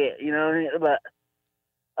to say it. You know what I mean? But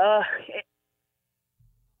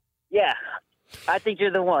yeah. I think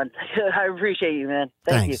you're the one. I appreciate you, man.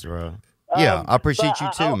 Thanks, you. Bro. Yeah, I appreciate you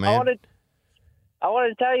too, man. I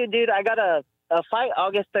wanted to tell you, dude, I got a fight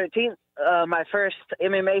August 13th. My first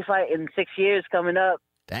MMA fight in 6 years coming up.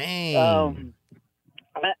 Dang.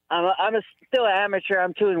 I'm still an amateur.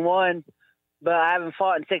 I'm 2-1, but I haven't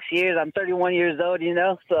fought in 6 years. I'm 31 years old, you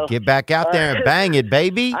know. So get back out there and bang it,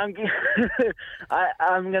 baby. I'm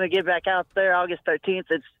gonna get back out there August 13th.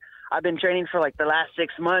 I've been training for like the last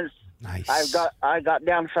 6 months. Nice. I got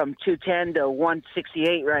down from 210 to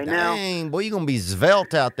 168 right now. Dang, boy, you're going to be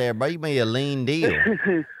svelte out there, bro. You're going to be a lean deal.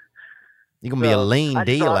 You're going to be a lean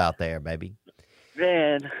deal out there, baby.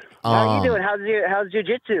 Man, how are you doing? How's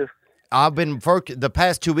jiu-jitsu? I've been, the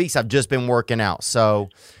past 2 weeks, I've just been working out. So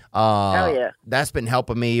hell yeah. That's been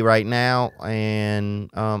helping me right now. And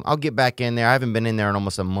I'll get back in there. I haven't been in there in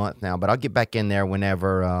almost a month now, but I'll get back in there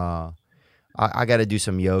whenever I got to do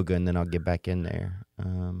some yoga, and then I'll get back in there.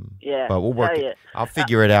 But we'll work it. I'll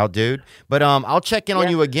figure it out, dude. But I'll check in on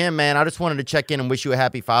you again, man. I just wanted to check in and wish you a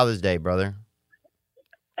happy Father's Day, brother.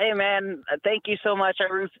 Hey, man, thank you so much.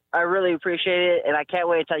 I really appreciate it, and I can't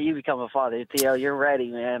wait until you become a father, Theo. You're ready,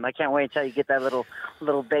 man. I can't wait until you get that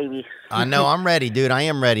little baby. I know. I'm ready, dude. I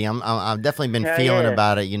am ready. I've definitely been feeling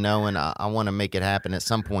about it, you know, and I want to make it happen at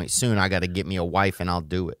some point soon. I got to get me a wife, and I'll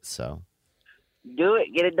do it, so. Do it,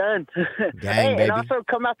 get it done. Gang, baby. And also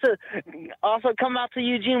come out to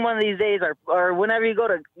Eugene one of these days, or whenever you go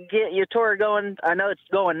to get your tour going. I know it's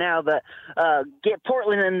going now, but get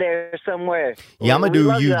Portland in there somewhere. Yeah, I'm gonna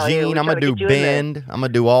do Eugene. I'm gonna do Bend. I'm gonna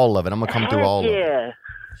do all of it. I'm gonna come through all of it.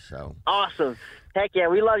 So Awesome. Heck yeah,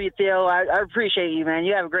 we love you, Theo. I appreciate you, man.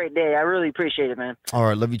 You have a great day. I really appreciate it, man. All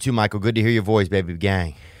right, love you too, Michael. Good to hear your voice, baby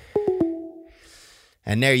gang.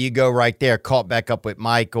 And there you go right there. Caught back up with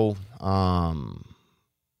Michael.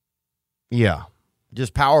 Yeah,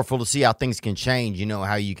 just powerful to see how things can change. You know,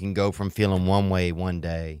 how you can go from feeling one way one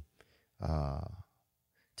day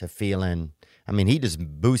to feeling, I mean, he just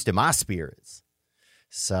boosted my spirits.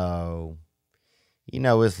 So, you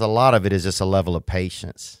know, it's a lot of it is just a level of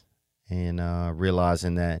patience and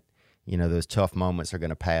realizing that, you know, those tough moments are going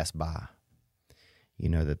to pass by. You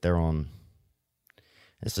know, that they're on,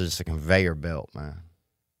 this is just a conveyor belt, man.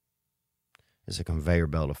 It's a conveyor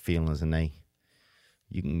belt of feelings, and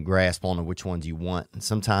you can grasp onto which ones you want. And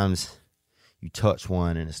sometimes you touch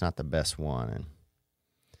one and it's not the best one,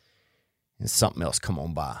 and something else come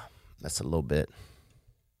on by. That's a little bit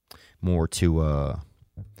more to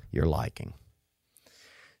your liking.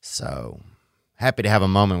 So happy to have a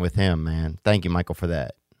moment with him, man. Thank you, Michael, for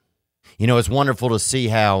that. You know, it's wonderful to see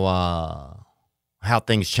how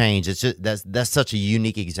things change. It's just that's such a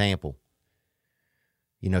unique example.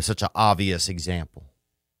 You know, such an obvious example.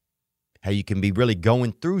 How you can be really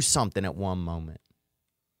going through something at one moment,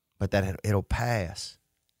 but that it'll pass.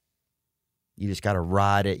 You just got to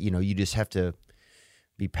ride it. You know, you just have to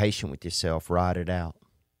be patient with yourself, ride it out,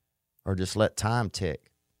 or just let time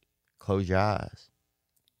tick. Close your eyes.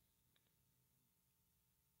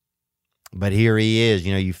 But here he is,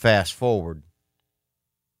 you know, you fast forward.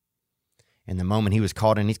 And the moment he was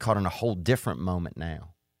caught in, he's caught in a whole different moment now.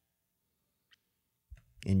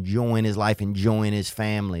 Enjoying his life, enjoying his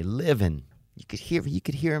family, living. You could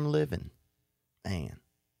hear him living. Man.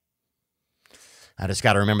 I just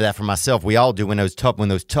got to remember that for myself. We all do when those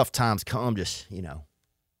tough times come, just, you know,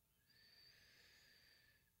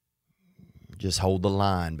 just hold the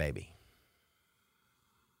line, baby.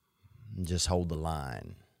 Just hold the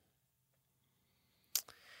line.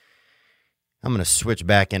 I'm going to switch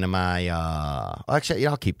back into my, actually,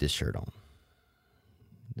 I'll keep this shirt on.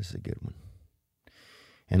 This is a good one.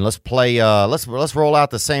 And let's play, let's roll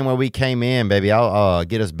out the same way we came in, baby. I'll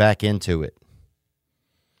get us back into it.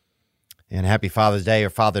 And happy Father's Day or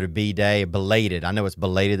Father-to-be Day, belated. I know it's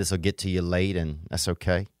belated. This will get to you late, and that's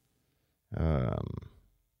okay.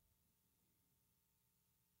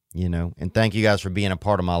 You know, and thank you guys for being a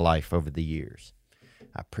part of my life over the years.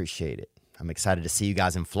 I appreciate it. I'm excited to see you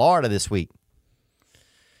guys in Florida this week.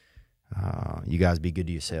 You guys be good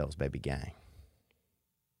to yourselves, baby gang.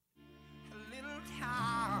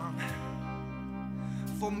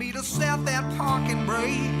 For me to set that parking brake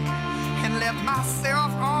and let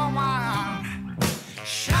myself unwind.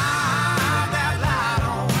 Shine that light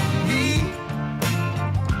on me.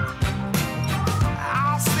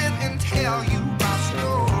 I'll sit and tell you my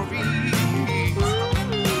stories.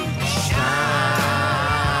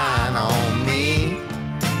 Shine on me,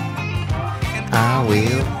 and I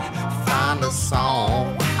will find a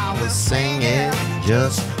song. I will sing it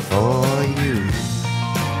just for you.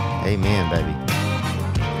 Amen, baby.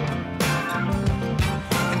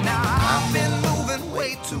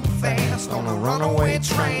 Fast on a runaway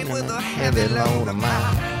train with a heavy load of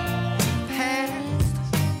my past.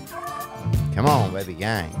 Come on, baby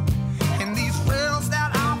gang. And these rails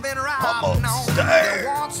that I've been riding on, they're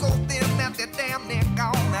worn so thin that they're damn near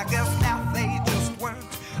gone. I guess that they just weren't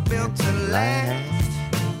built to last.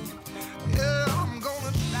 Yeah, I'm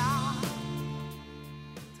gonna try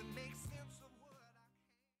to make sense of what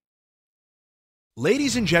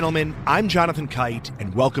Ladies and gentlemen, I'm Jonathan Kite,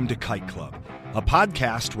 and welcome to Kite Club, a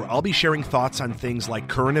podcast where I'll be sharing thoughts on things like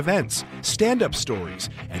current events, stand-up stories,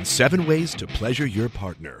 and 7 ways to pleasure your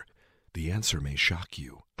partner. The answer may shock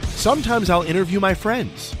you. Sometimes I'll interview my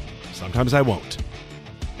friends. Sometimes I won't.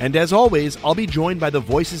 And as always, I'll be joined by the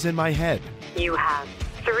voices in my head. You have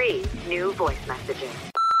 3 new voice messages.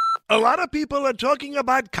 A lot of people are talking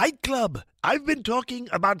about Kite Club. I've been talking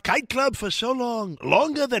about Kite Club for so long,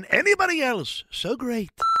 longer than anybody else. So great.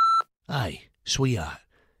 Hey, sweetheart,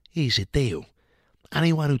 here's the deal.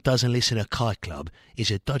 Anyone who doesn't listen to Kite Club is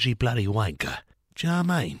a dodgy bloody wanker. Do you know what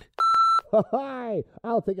I mean? Hi,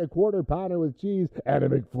 I'll take a quarter pounder with cheese and a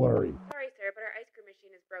McFlurry. Sorry, sir, but our ice cream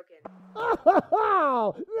machine is broken.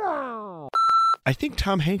 Oh, no! I think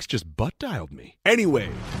Tom Hanks just butt-dialed me. Anyway,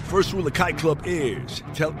 first rule of Kite Club is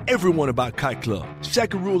tell everyone about Kite Club.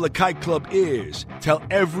 Second rule of Kite Club is tell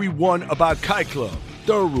everyone about Kite Club.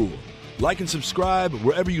 Third rule, like and subscribe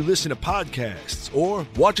wherever you listen to podcasts or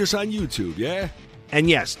watch us on YouTube, yeah? And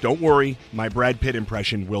yes, don't worry, my Brad Pitt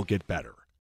impression will get better.